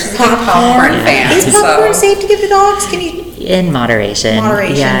 I've heard she's a popcorn fan. Is popcorn safe to give to dogs? Can you? In moderation.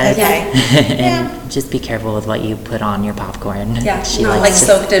 Moderation, Yeah. okay. And just be careful with what you put on your popcorn. Yeah, She not likes like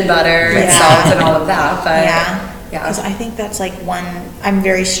to- soaked in butter and Yeah. salt and all of that, but Yeah. Because yeah. I think that's like I'm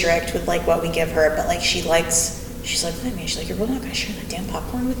very strict with like what we give her, but like she's like, look at me, she's like, you're really not gonna share that damn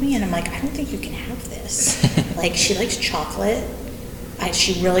popcorn with me? And I'm like, I don't think you can have this. Like, she likes chocolate.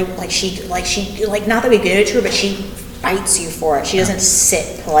 She really, not that we give it to her, but she fights you for it. She doesn't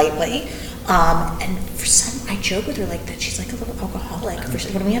sit politely. And for I joke with her like that she's like a little alcoholic.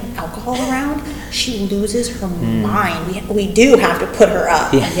 When we have alcohol around, she loses her mind. We do have to put her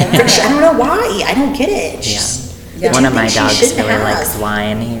up. Yeah. I don't know why. I don't get it. Yeah. One of my things she dogs shouldn't really have. likes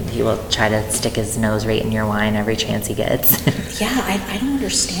wine. He will try to stick his nose right in your wine every chance he gets. Yeah, I don't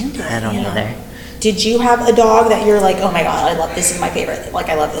understand it. I don't either. Did you have a dog that you're like, oh my god, this is my favorite. Like,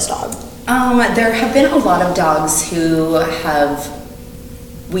 I love this dog. There have been a lot of dogs who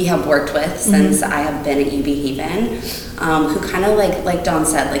we have worked with since I have been at UB Haven, who kind of like Dawn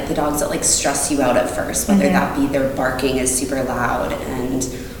said, like the dogs that like stress you out at first, whether that be their barking is super loud and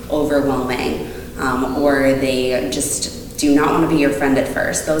overwhelming, or they just do not want to be your friend at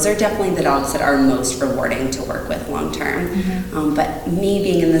first. Those are definitely the dogs that are most rewarding to work with long term. But me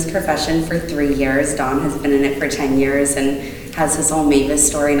being in this profession for 3 years, Dawn has been in it for 10 years and has his whole Mavis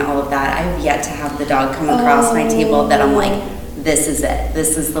story and all of that. I've yet to have the dog come across my table that I'm like, this is it.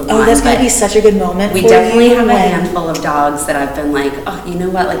 This is the one. Oh, that's gonna But be such a good moment. we for definitely you have a when- handful of dogs that I've been like, oh, you know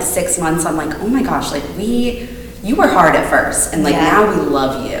what? Like 6 months, I'm like, oh my gosh, like you were hard at first, and like Yeah. now we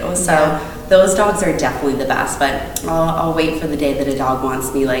love you. So Yeah. those dogs are definitely the best. But I'll wait for the day that a dog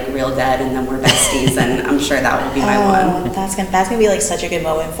wants me like real dead, and then we're besties, and I'm sure that will be my one. That's gonna be like such a good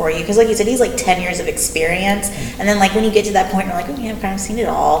moment for you, because like you said, he's like 10 years of experience, and then like when you get to that point, you're like, oh yeah, I've kind of seen it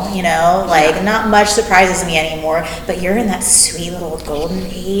all, like not much surprises me anymore. But you're in that sweet little golden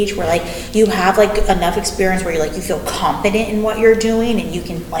age where like you have like enough experience where you feel confident in what you're doing, and you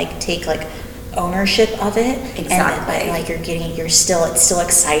can like take like ownership of it. Exactly. But like it's still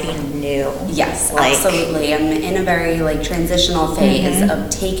exciting and new. Yes, Like- absolutely. I'm in a very like transitional phase of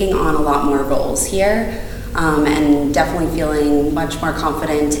taking on a lot more roles here, and definitely feeling much more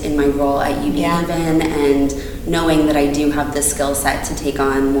confident in my role at UB Yeah. Haven, and knowing that I do have the skill set to take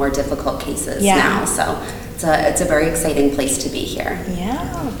on more difficult cases Yeah. now. So it's a very exciting place to be here.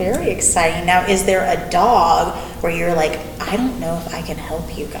 Yeah, very exciting. Now, is there a dog where you're like, I don't know if I can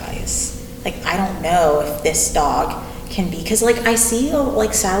help you guys? Like, I don't know if this dog can be, because like I see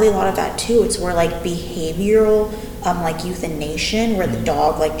like sadly a lot of that too. It's where like behavioral like euthanation, where the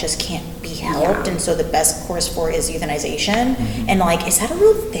dog like just can't be helped, and so the best course for it is euthanization. And like, is that a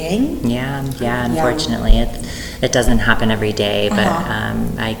real thing? Yeah. Unfortunately, it doesn't happen every day, but Uh-huh.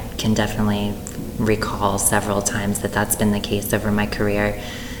 I can definitely recall several times that's been the case over my career.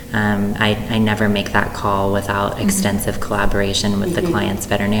 I never make that call without extensive collaboration with the client's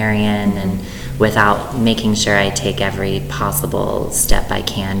veterinarian, and without making sure I take every possible step I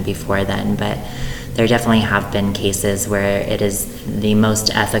can before then. But there definitely have been cases where it is the most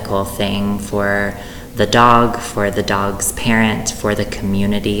ethical thing for the dog, for the dog's parent, for the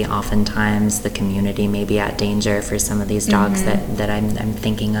community. Oftentimes the community may be at danger for some of these dogs that I'm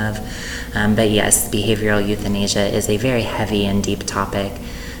thinking of. But yes, behavioral euthanasia is a very heavy and deep topic.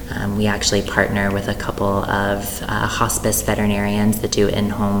 We actually partner with a couple of hospice veterinarians that do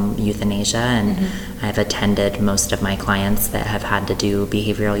in-home euthanasia, and I've attended most of my clients that have had to do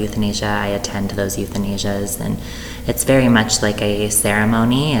behavioral euthanasia. I attend those euthanasias, and it's very much like a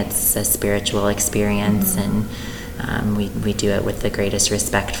ceremony. It's a spiritual experience, and we do it with the greatest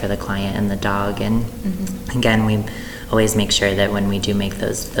respect for the client and the dog. And again, we always make sure that when we do make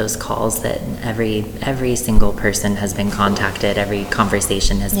those calls, that every single person has been contacted, every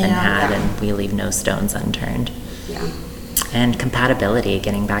conversation has been had, and we leave no stones unturned. Yeah. And compatibility,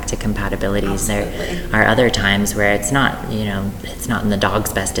 getting back to compatibilities, there are other times where it's not in the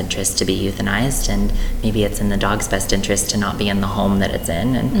dog's best interest to be euthanized, and maybe it's in the dog's best interest to not be in the home that it's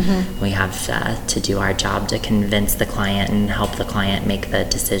in, and we have to do our job to convince the client and help the client make the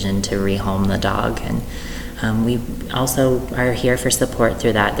decision to rehome the dog. And we also are here for support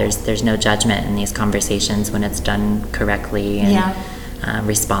through that. There's no judgment in these conversations when it's done correctly, and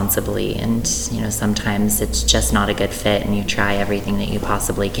responsibly. And sometimes it's just not a good fit, and you try everything that you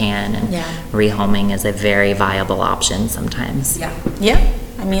possibly can, and rehoming is a very viable option sometimes. Yeah.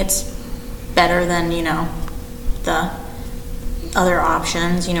 I mean, it's better than the other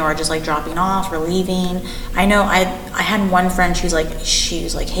options, or just like dropping off or leaving. I know I had one friend, she was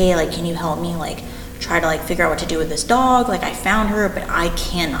like, hey, like, can you help me like try to like figure out what to do with this dog? Like, I found her, but I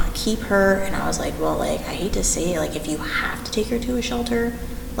cannot keep her. And I was like, well, like, I hate to say it, like, if you have to take her to a shelter,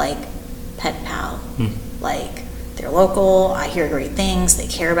 like Pet Pal, like, they're local, I hear great things, they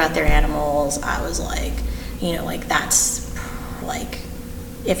care about their animals. I was like, like, that's like,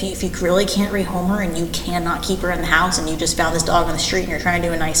 if you really can't rehome her and you cannot keep her in the house and you just found this dog on the street and you're trying to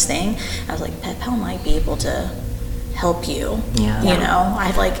do a nice thing, I was like, Pet Pal might be able to help you.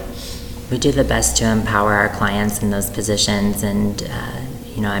 I've like, we do the best to empower our clients in those positions, and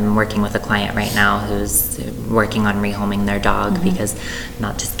I'm working with a client right now who's working on rehoming their dog because,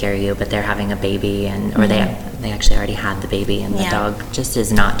 not to scare you, but they're having a baby, or they actually already had the baby, and the dog just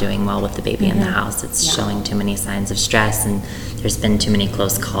is not doing well with the baby in the house. It's showing too many signs of stress, and there's been too many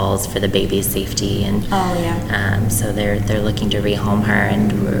close calls for the baby's safety, and so they're looking to rehome her,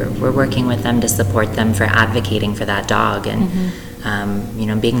 and we're working with them to support them for advocating for that dog, and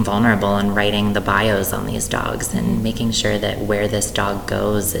being vulnerable and writing the bios on these dogs, and making sure that where this dog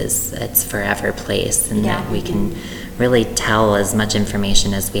goes it's forever place, and that we can really tell as much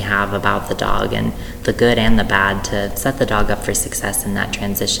information as we have about the dog, and the good and the bad, to set the dog up for success in that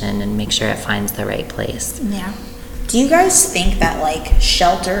transition and make sure it finds the right place. Yeah. Do you guys think that like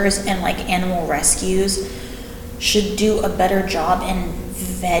shelters and like animal rescues should do a better job in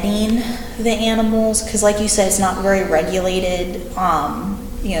vetting the animals? Because like you said, it's not very regulated.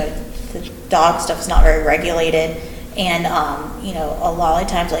 The dog stuff is not very regulated, and a lot of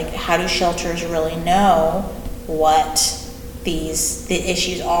times, like, how do shelters really know what the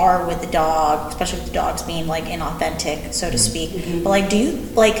issues are with the dog, especially with the dogs being like inauthentic, so to speak? But like, do you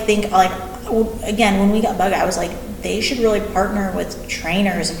like think, like, again, when we got Bug, I was like, they should really partner with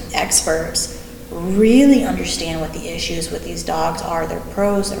trainers and experts, really understand what the issues with these dogs are, their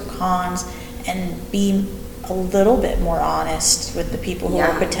pros, their cons, and be a little bit more honest with the people who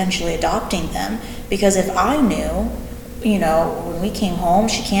are potentially adopting them. Because if I knew, when we came home,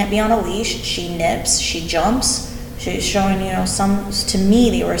 she can't be on a leash, she nips, she jumps, she's showing, to me,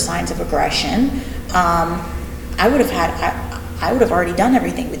 they were signs of aggression, I would have already done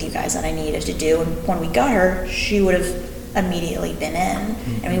everything with you guys that I needed to do. And when we got her, she would have immediately been in,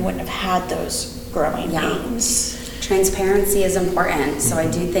 and we wouldn't have had those growing pains. Transparency is important, so I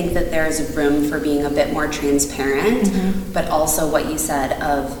do think that there's room for being a bit more transparent, but also what you said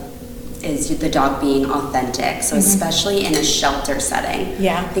is the dog being authentic. So especially in a shelter setting,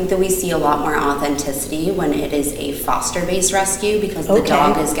 I think that we see a lot more authenticity when it is a foster-based rescue, because the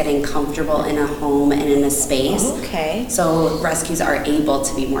dog is getting comfortable in a home and in a space. So rescues are able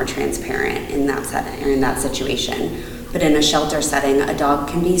to be more transparent in that setting, or in that situation. But in a shelter setting, a dog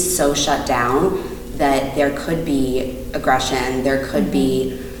can be so shut down that there could be aggression, there could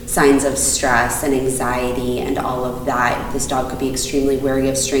be signs of stress and anxiety and all of that. This dog could be extremely wary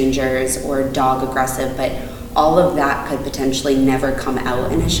of strangers or dog aggressive, but all of that could potentially never come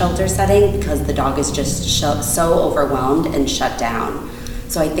out in a shelter setting because the dog is just so overwhelmed and shut down.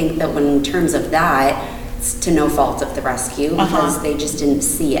 So I think that when in terms of that, it's to no fault of the rescue because they just didn't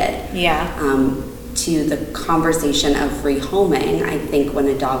see it. To the conversation of rehoming, I think when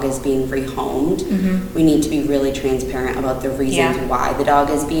a dog is being rehomed, we need to be really transparent about the reasons why the dog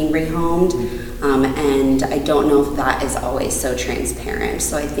is being rehomed. And I don't know if that is always so transparent.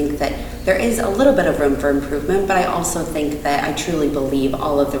 So I think that there is a little bit of room for improvement, but I also think that I truly believe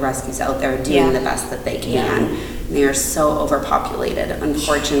all of the rescues out there are doing the best that they can. They are so overpopulated,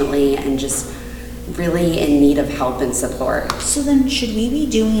 unfortunately, and just really in need of help and support. So then should we be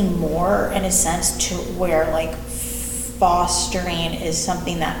doing more in a sense to where like fostering is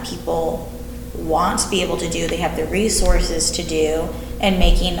something that people want to be able to do, they have the resources to do, and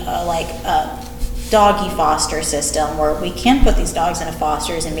making a doggy foster system where we can put these dogs into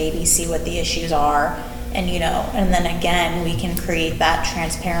fosters and maybe see what the issues are, and and then again we can create that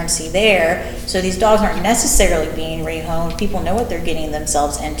transparency there, so these dogs aren't necessarily being rehomed. People know what they're getting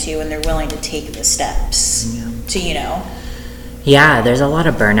themselves into, and they're willing to take the steps to there's a lot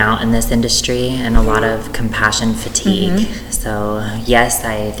of burnout in this industry and a lot of compassion fatigue. So yes,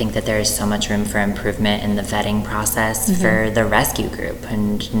 I think that there is so much room for improvement in the vetting process for the rescue group,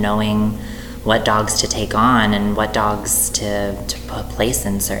 and knowing what dogs to take on and what dogs to place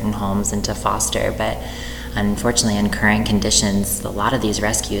in certain homes and to foster. But unfortunately, in current conditions, a lot of these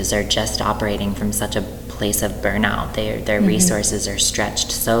rescues are just operating from such a place of burnout. Their resources are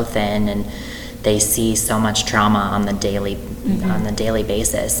stretched so thin, and they see so much trauma on the daily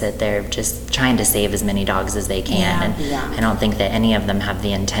basis that they're just trying to save as many dogs as they can. I don't think that any of them have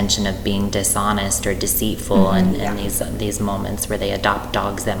the intention of being dishonest or deceitful in these moments where they adopt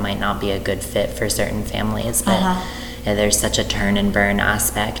dogs that might not be a good fit for certain families. But there's such a turn and burn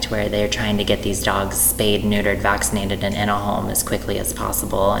aspect where they're trying to get these dogs spayed, neutered, vaccinated, and in a home as quickly as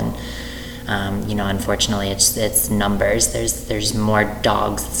possible. And unfortunately, it's numbers. There's more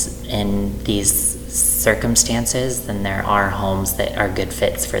dogs in these circumstances than there are homes that are good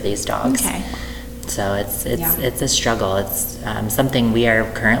fits for these dogs. Okay. So it's a struggle. It's something we are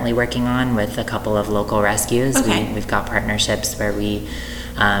currently working on with a couple of local rescues. Okay. We've got partnerships where we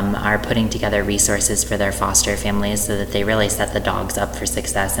are putting together resources for their foster families so that they really set the dogs up for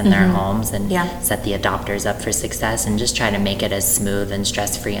success in their homes and set the adopters up for success, and just try to make it as smooth and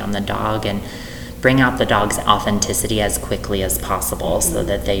stress-free on the dog and bring out the dog's authenticity as quickly as possible so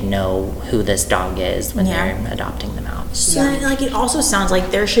that they know who this dog is when they're adopting them out. So like, it also sounds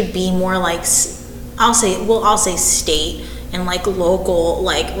like there should be more like, I'll say state and like local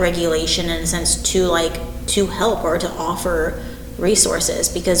like regulation in a sense to help or to offer resources,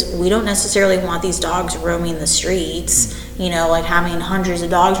 because we don't necessarily want these dogs roaming the streets. Like having hundreds of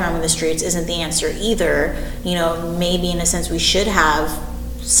dogs roaming the streets isn't the answer either. Maybe in a sense we should have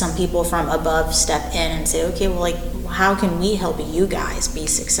some people from above step in and say, okay, well, like, how can we help you guys be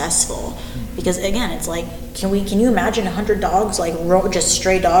successful? Because again, it's like, can you imagine 100 dogs, like just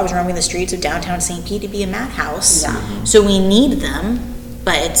stray dogs roaming the streets of downtown St. Pete? To be a madhouse. So we need them,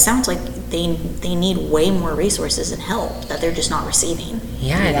 but it sounds like they need way more resources and help that they're just not receiving.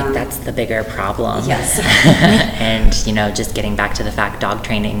 I think that's the bigger problem. Yes. And just getting back to the fact, dog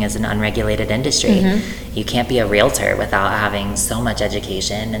training is an unregulated industry. You can't be a realtor without having so much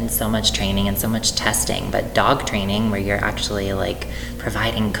education and so much training and so much testing. But dog training, where you're actually like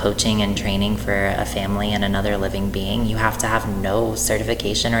providing coaching and training for a family and another living being, you have to have no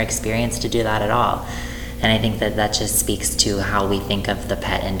certification or experience to do that at all. And I think that just speaks to how we think of the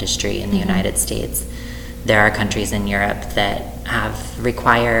pet industry in the United States. There are countries in Europe that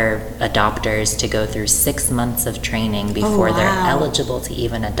require adopters to go through 6 months of training before they're eligible to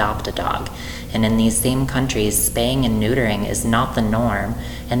even adopt a dog. And in these same countries, spaying and neutering is not the norm,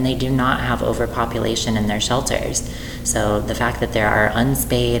 and they do not have overpopulation in their shelters. So the fact that there are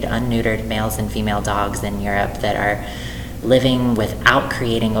unspayed, unneutered males and female dogs in Europe that are living without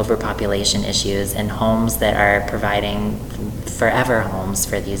creating overpopulation issues in homes that are providing forever homes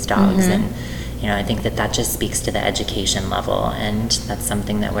for these dogs. And I think that just speaks to the education level, and that's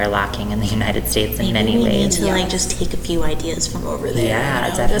something that we're lacking in the United States in many ways. Maybe we need to like just take a few ideas from over there.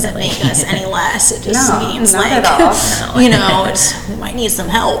 Definitely. It doesn't make us any less. It just means not like, at all. we might need some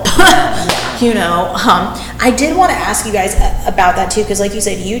help. I did want to ask you guys about that too, because like you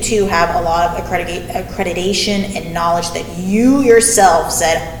said, you two have a lot of accreditation and knowledge that you yourself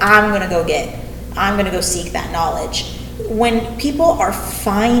said, I'm going to go seek that knowledge. When people are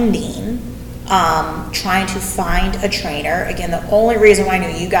trying to find a trainer, again, the only reason why I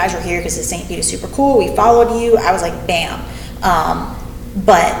knew you guys were here because the St. Pete is super cool. We followed you. I was like, bam.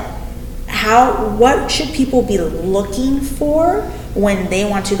 But what should people be looking for when they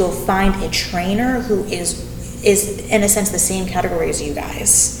want to go find a trainer who is in a sense the same category as you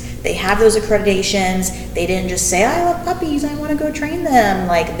guys? They have those accreditations. They didn't just say, I love puppies, I want to go train them.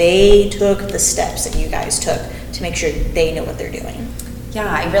 Like, they took the steps that you guys took to make sure they know what they're doing. Yeah,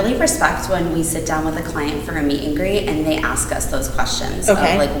 I really respect when we sit down with a client for a meet and greet and they ask us those questions of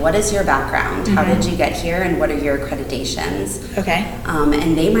like, what is your background? How did you get here? And what are your accreditations?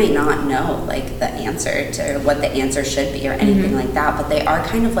 And they might not know like the answer to what the answer should be or anything like that, but they are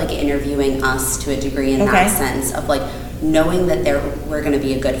kind of like interviewing us to a degree in that sense of like knowing that we're going to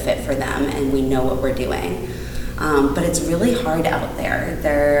be a good fit for them and we know what we're doing. But it's really hard out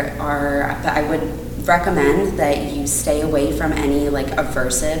there. I would recommend that you stay away from any like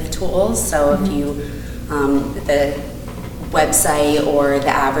aversive tools. So if you the website or the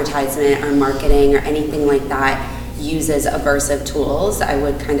advertisement or marketing or anything like that uses aversive tools, I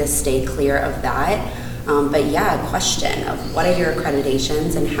would kind of stay clear of that. But yeah, a question of what are your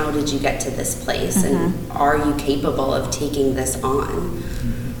accreditations and how did you get to this place and are you capable of taking this on?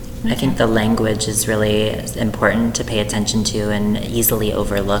 I think the language is really important to pay attention to and easily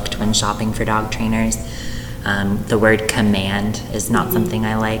overlooked when shopping for dog trainers. The word command is not something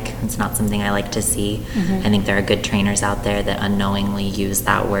I like. It's not something I like to see. I think there are good trainers out there that unknowingly use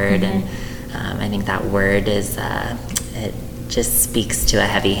that word, and I think that word is it just speaks to a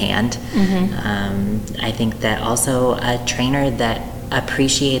heavy hand. I think that also a trainer that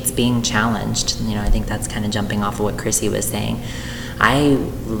appreciates being challenged. I think that's kind of jumping off of what Chrissy was saying. I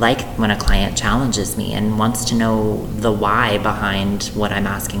like when a client challenges me and wants to know the why behind what I'm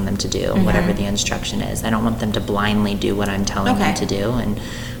asking them to do, whatever the instruction is. I don't want them to blindly do what I'm telling them to do, and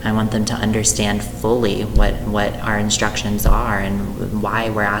I want them to understand fully what our instructions are and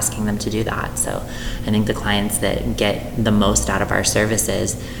why we're asking them to do that. So I think the clients that get the most out of our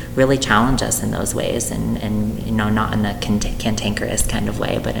services really challenge us in those ways, and not in a cantankerous kind of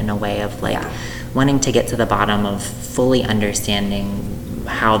way, but in a way of wanting to get to the bottom of fully understanding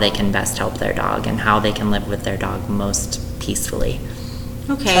how they can best help their dog and how they can live with their dog most peacefully.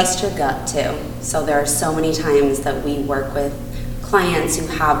 Okay. Trust your gut too. So there are so many times that we work with clients who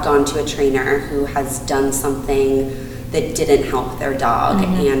have gone to a trainer who has done something that didn't help their dog,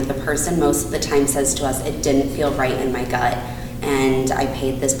 and the person most of the time says to us, it didn't feel right in my gut, and I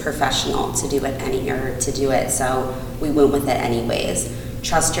paid this professional to do it, so we went with it anyways.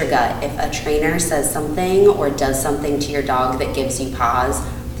 Trust your gut. If a trainer says something or does something to your dog that gives you pause,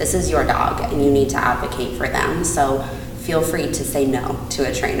 this is your dog and you need to advocate for them. So feel free to say no to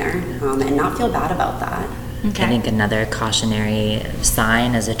a trainer and not feel bad about that. Okay. I think another cautionary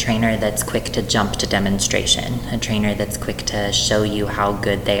sign is a trainer that's quick to jump to demonstration, a trainer that's quick to show you how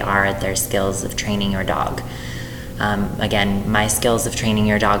good they are at their skills of training your dog. Again, my skills of training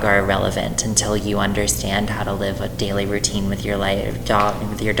your dog are irrelevant until you understand how to live a daily routine with your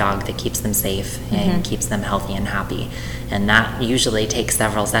dog that keeps them safe and keeps them healthy and happy. And that usually takes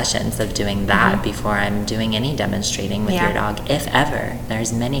several sessions of doing that before I'm doing any demonstrating with your dog, if ever.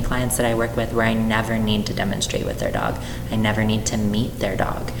 There's many clients that I work with where I never need to demonstrate with their dog. I never need to meet their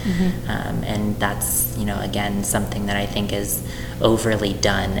dog. And that's, again, something that I think is overly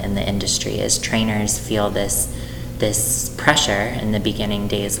done in the industry, is trainers feel this pressure in the beginning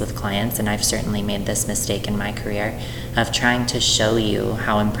days with clients, and I've certainly made this mistake in my career, of trying to show you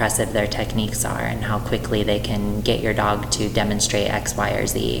how impressive their techniques are and how quickly they can get your dog to demonstrate X, Y, or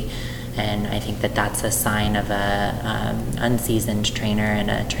Z. And I think that that's a sign of a unseasoned trainer and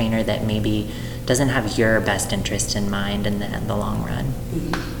a trainer that maybe doesn't have your best interest in mind in the long run.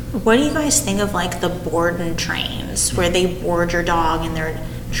 What do you guys think of the board and trains where they board your dog and they're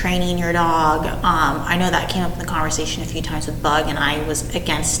training your dog? I know that came up in the conversation a few times with Bug, and I was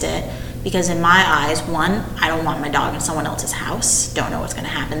against it because in my eyes, one, I don't want my dog in someone else's house, don't know what's going to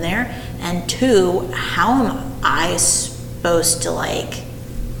happen there, and two, how am I supposed to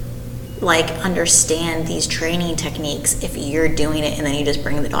understand these training techniques if you're doing it and then you just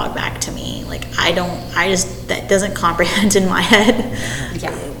bring the dog back to me? That doesn't comprehend in my head.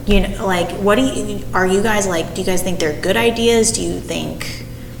 What do you guys do you guys think they're good ideas? Do you think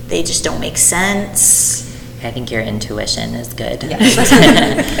they just don't make sense? I think your intuition is good. Yes.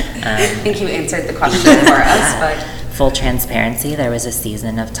 I think you answered the question for us, but full transparency, there was a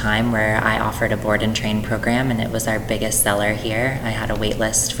season of time where I offered a board and train program, and it was our biggest seller here. I had a wait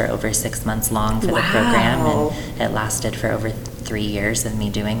list for over 6 months long for the program, and it lasted for over 3 years of me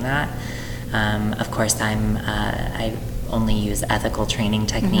doing that. Of course, I only use ethical training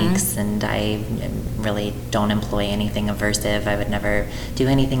techniques, and I really don't employ anything aversive. I would never do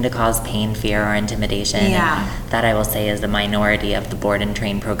anything to cause pain, fear, or intimidation. And that, I will say, is the minority of the board and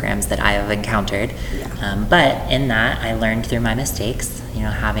train programs that I have encountered. But in that, I learned through my mistakes.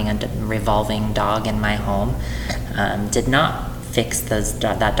 Having a revolving dog in my home did not fix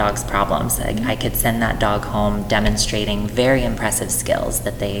that dog's problems. I could send that dog home demonstrating very impressive skills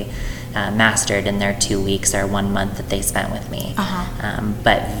that they mastered in their 2 weeks or 1 month that they spent with me.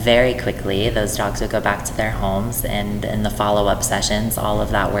 But very quickly, those dogs would go back to their homes, and in the follow-up sessions, all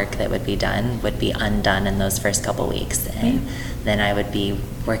of that work that would be done would be undone in those first couple weeks. And then I would be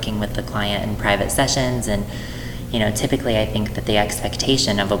working with the client in private sessions, and typically I think that the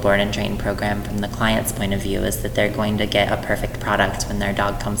expectation of a board and train program from the client's point of view is that they're going to get a perfect product when their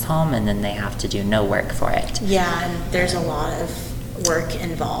dog comes home, and then they have to do no work for it. And there's a lot of work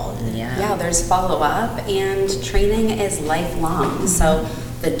involved. There's follow-up, and training is lifelong. So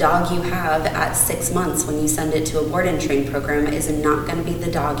the dog you have at 6 months when you send it to a board and train program is not going to be the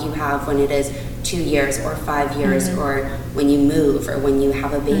dog you have when it is 2 years or 5 years, or when you move, or when you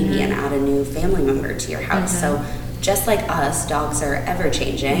have a baby and add a new family member to your house. So just like us, dogs are ever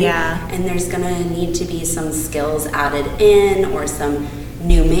changing, and there's going to need to be some skills added in, or some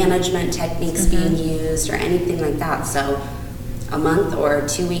new management techniques being used, or anything like that. So a month or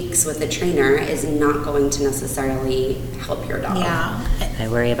 2 weeks with a trainer is not going to necessarily help your dog. I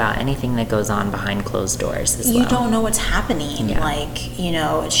worry about anything that goes on behind closed doors as well. You don't know what's happening.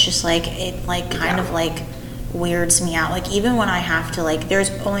 It's just it kind of weirds me out. Even when I have to, there's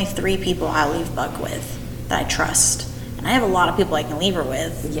only 3 people I leave Bug with that I trust. and I have a lot of people I can leave her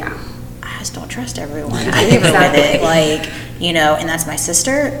with. Yeah. I just don't trust everyone. I leave her with it, like, you know, and that's my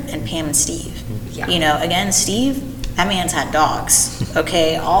sister and Pam and Steve. Yeah. You know, again, Steve, that man's had dogs,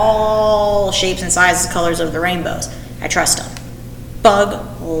 okay, all shapes and sizes, colors of the rainbows. I trust him.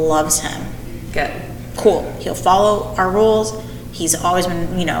 Bug loves him. Good. Cool. He'll follow our rules. He's always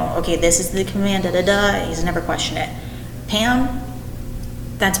been, you know, okay, this is the command, da-da-da. He's never questioned it. Pam,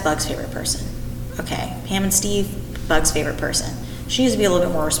 that's Bug's favorite person. Okay, Pam and Steve, Bug's favorite person. She needs to be a little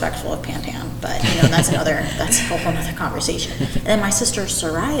bit more respectful of Pam, but, you know, that's a whole other conversation. And then my sister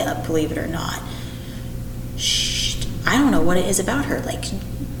Soraya, believe it or not, I don't know what it is about her, like,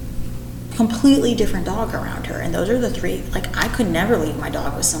 completely different dog around her, and those are the three. Like, I could never leave my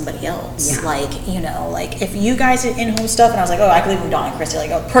dog with somebody else. Yeah. Like, you know, like, if you guys did in-home stuff and I was like, oh, I could leave with Dawn and Christy,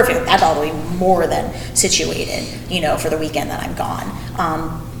 like, oh, perfect, that dog will be more than situated, you know, for the weekend that I'm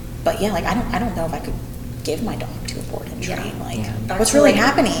gone. But yeah, like, I don't know if I could give my dog to a board and train. Like, what's really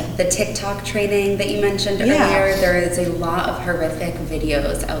happening? The TikTok training that you mentioned Yeah. earlier, there is a lot of horrific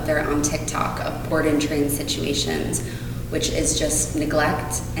videos out there on TikTok of board and train situations, which is just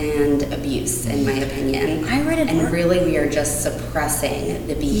neglect and abuse, in my opinion. I read it. And really, we are just suppressing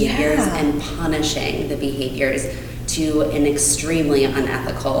the behaviors Yeah. and punishing the behaviors to an extremely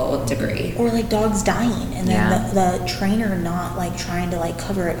unethical degree. Or like dogs dying, and then Yeah. the trainer not like trying to like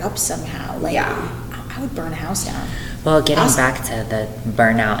cover it up somehow. Like, Yeah. I would burn a house down. Well, getting Awesome. back to the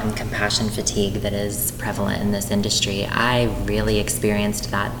burnout and compassion fatigue that is prevalent in this industry, I really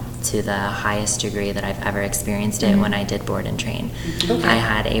experienced that to the highest degree that I've ever experienced it when I did board and train. Okay. I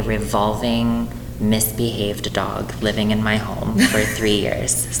had a revolving, misbehaved dog living in my home for 3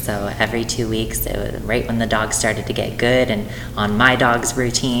 years. So every 2 weeks, it was right when the dog started to get good and on my dog's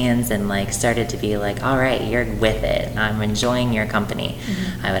routines and like started to be like, all right, you're with it. I'm enjoying your company.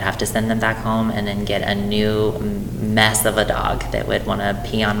 I would have to send them back home and then get a new mess of a dog that would want to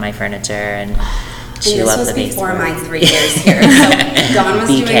pee on my furniture and chew And this up was the before baseboard. my 3 years here. So Don was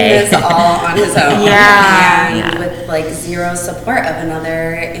doing BK. this all on his own. Yeah. And with like zero support of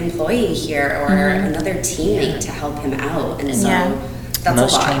another employee here or another teammate to help him out. And so Yeah. that's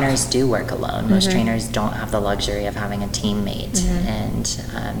Most a lot. trainers do work alone. Most trainers don't have the luxury of having a teammate. And,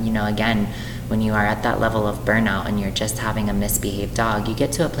 you know, again, when you are at that level of burnout and you're just having a misbehaved dog, you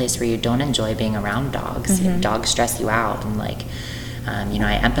get to a place where you don't enjoy being around dogs. Dogs stress you out. And, like, you know,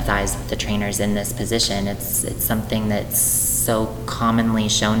 I empathize with the trainers in this position. It's something that's so commonly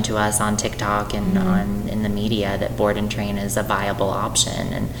shown to us on TikTok and in the media that board and train is a viable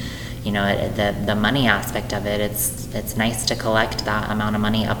option. And, you know, the money aspect of it, it's nice to collect that amount of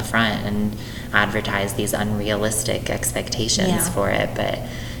money up front and advertise these unrealistic expectations for it, but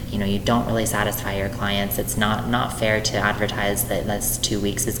you know, you don't really satisfy your clients. It's not fair to advertise that that's 2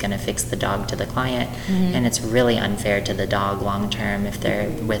 weeks is going to fix the dog to the client, and it's really unfair to the dog long term if they're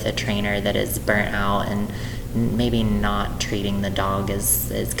with a trainer that is burnt out and maybe not treating the dog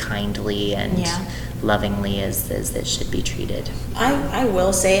as kindly and lovingly as it should be treated. I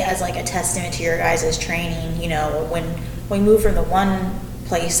will say, as like a testament to your guys' training, you know, when we moved from the one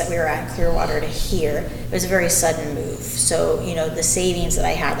place that we were at in Clearwater to here, it was a very sudden move. So, you know, the savings that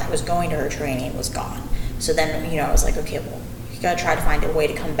I had that was going to her training was gone. So then, you know, I was like, okay, well, you gotta try to find a way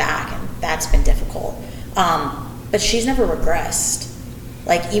to come back, and that's been difficult. But she's never regressed.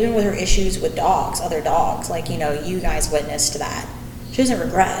 Like, even with her issues with dogs, other dogs, like, you know, you guys witnessed that. She hasn't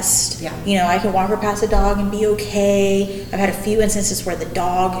regressed. Yeah. You know, I can walk her past a dog and be okay. I've had a few instances where the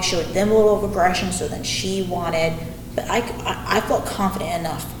dog showed them a little of aggression, so then she wanted, but I felt confident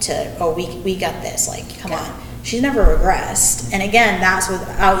enough to, we got this, like, come on. She's never regressed. And again, that's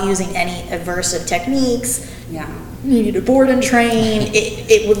without using any aversive techniques. Yeah. You need to board and train.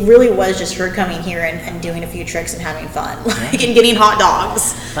 It really was just her coming here and doing a few tricks and having fun, like, and getting hot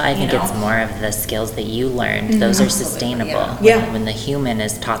dogs. But I think you know? it's more of the skills that you learned. Those are sustainable. Yeah. When the human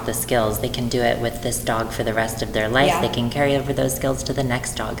is taught the skills, they can do it with this dog for the rest of their life. Yeah. They can carry over those skills to the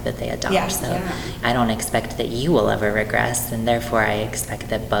next dog that they adopt. Yeah. So Yeah. I don't expect that you will ever regress, and therefore I expect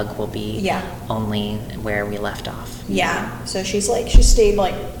that Bug will be only where we left off. Yeah, so she stayed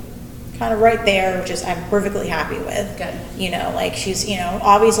like kind of right there, which is I'm perfectly happy with. Good. You know, like, she's, you know,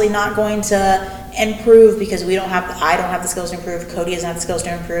 obviously not going to improve because I don't have the skills to improve. Cody doesn't have the skills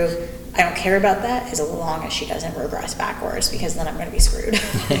to improve. I don't care about that as long as she doesn't regress backwards, because then I'm going to be screwed.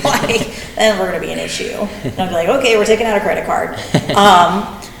 Like, then we're going to be an issue. And I'll be like, okay, we're taking out a credit card.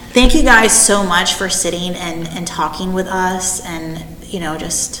 Thank you guys so much for sitting and talking with us and, you know,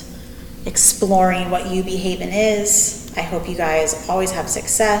 just exploring what UB Haven is. I hope you guys always have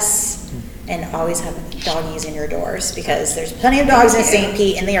success and always have doggies in your doors, because there's plenty of dogs in St.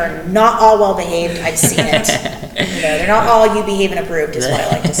 Pete and they are not all well behaved. I've seen it. they're not all You Behaving approved is what I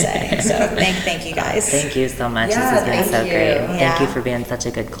like to say. So thank you guys. Thank you so much. Yeah, this has been so thank you. great. Yeah. Thank you for being such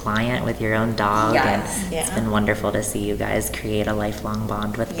a good client with your own dog. Yes. And it's Yeah. been wonderful to see you guys create a lifelong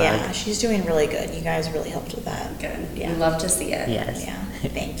bond with Bug. Yeah, she's doing really good. You guys really helped with that. Good. Yeah. We love to see it. Yes. Yeah,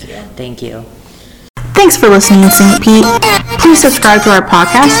 thank you. Thank you. Thanks for listening, St. Pete. Please subscribe to our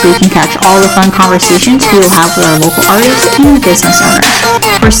podcast so you can catch all the fun conversations we will have with our local artists and business owners.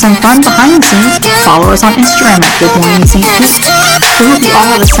 For some fun behind the scenes, follow us on Instagram at Good Morning St. Pete. We hope you all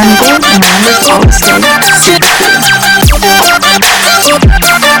have a sunny day, and remember to always stay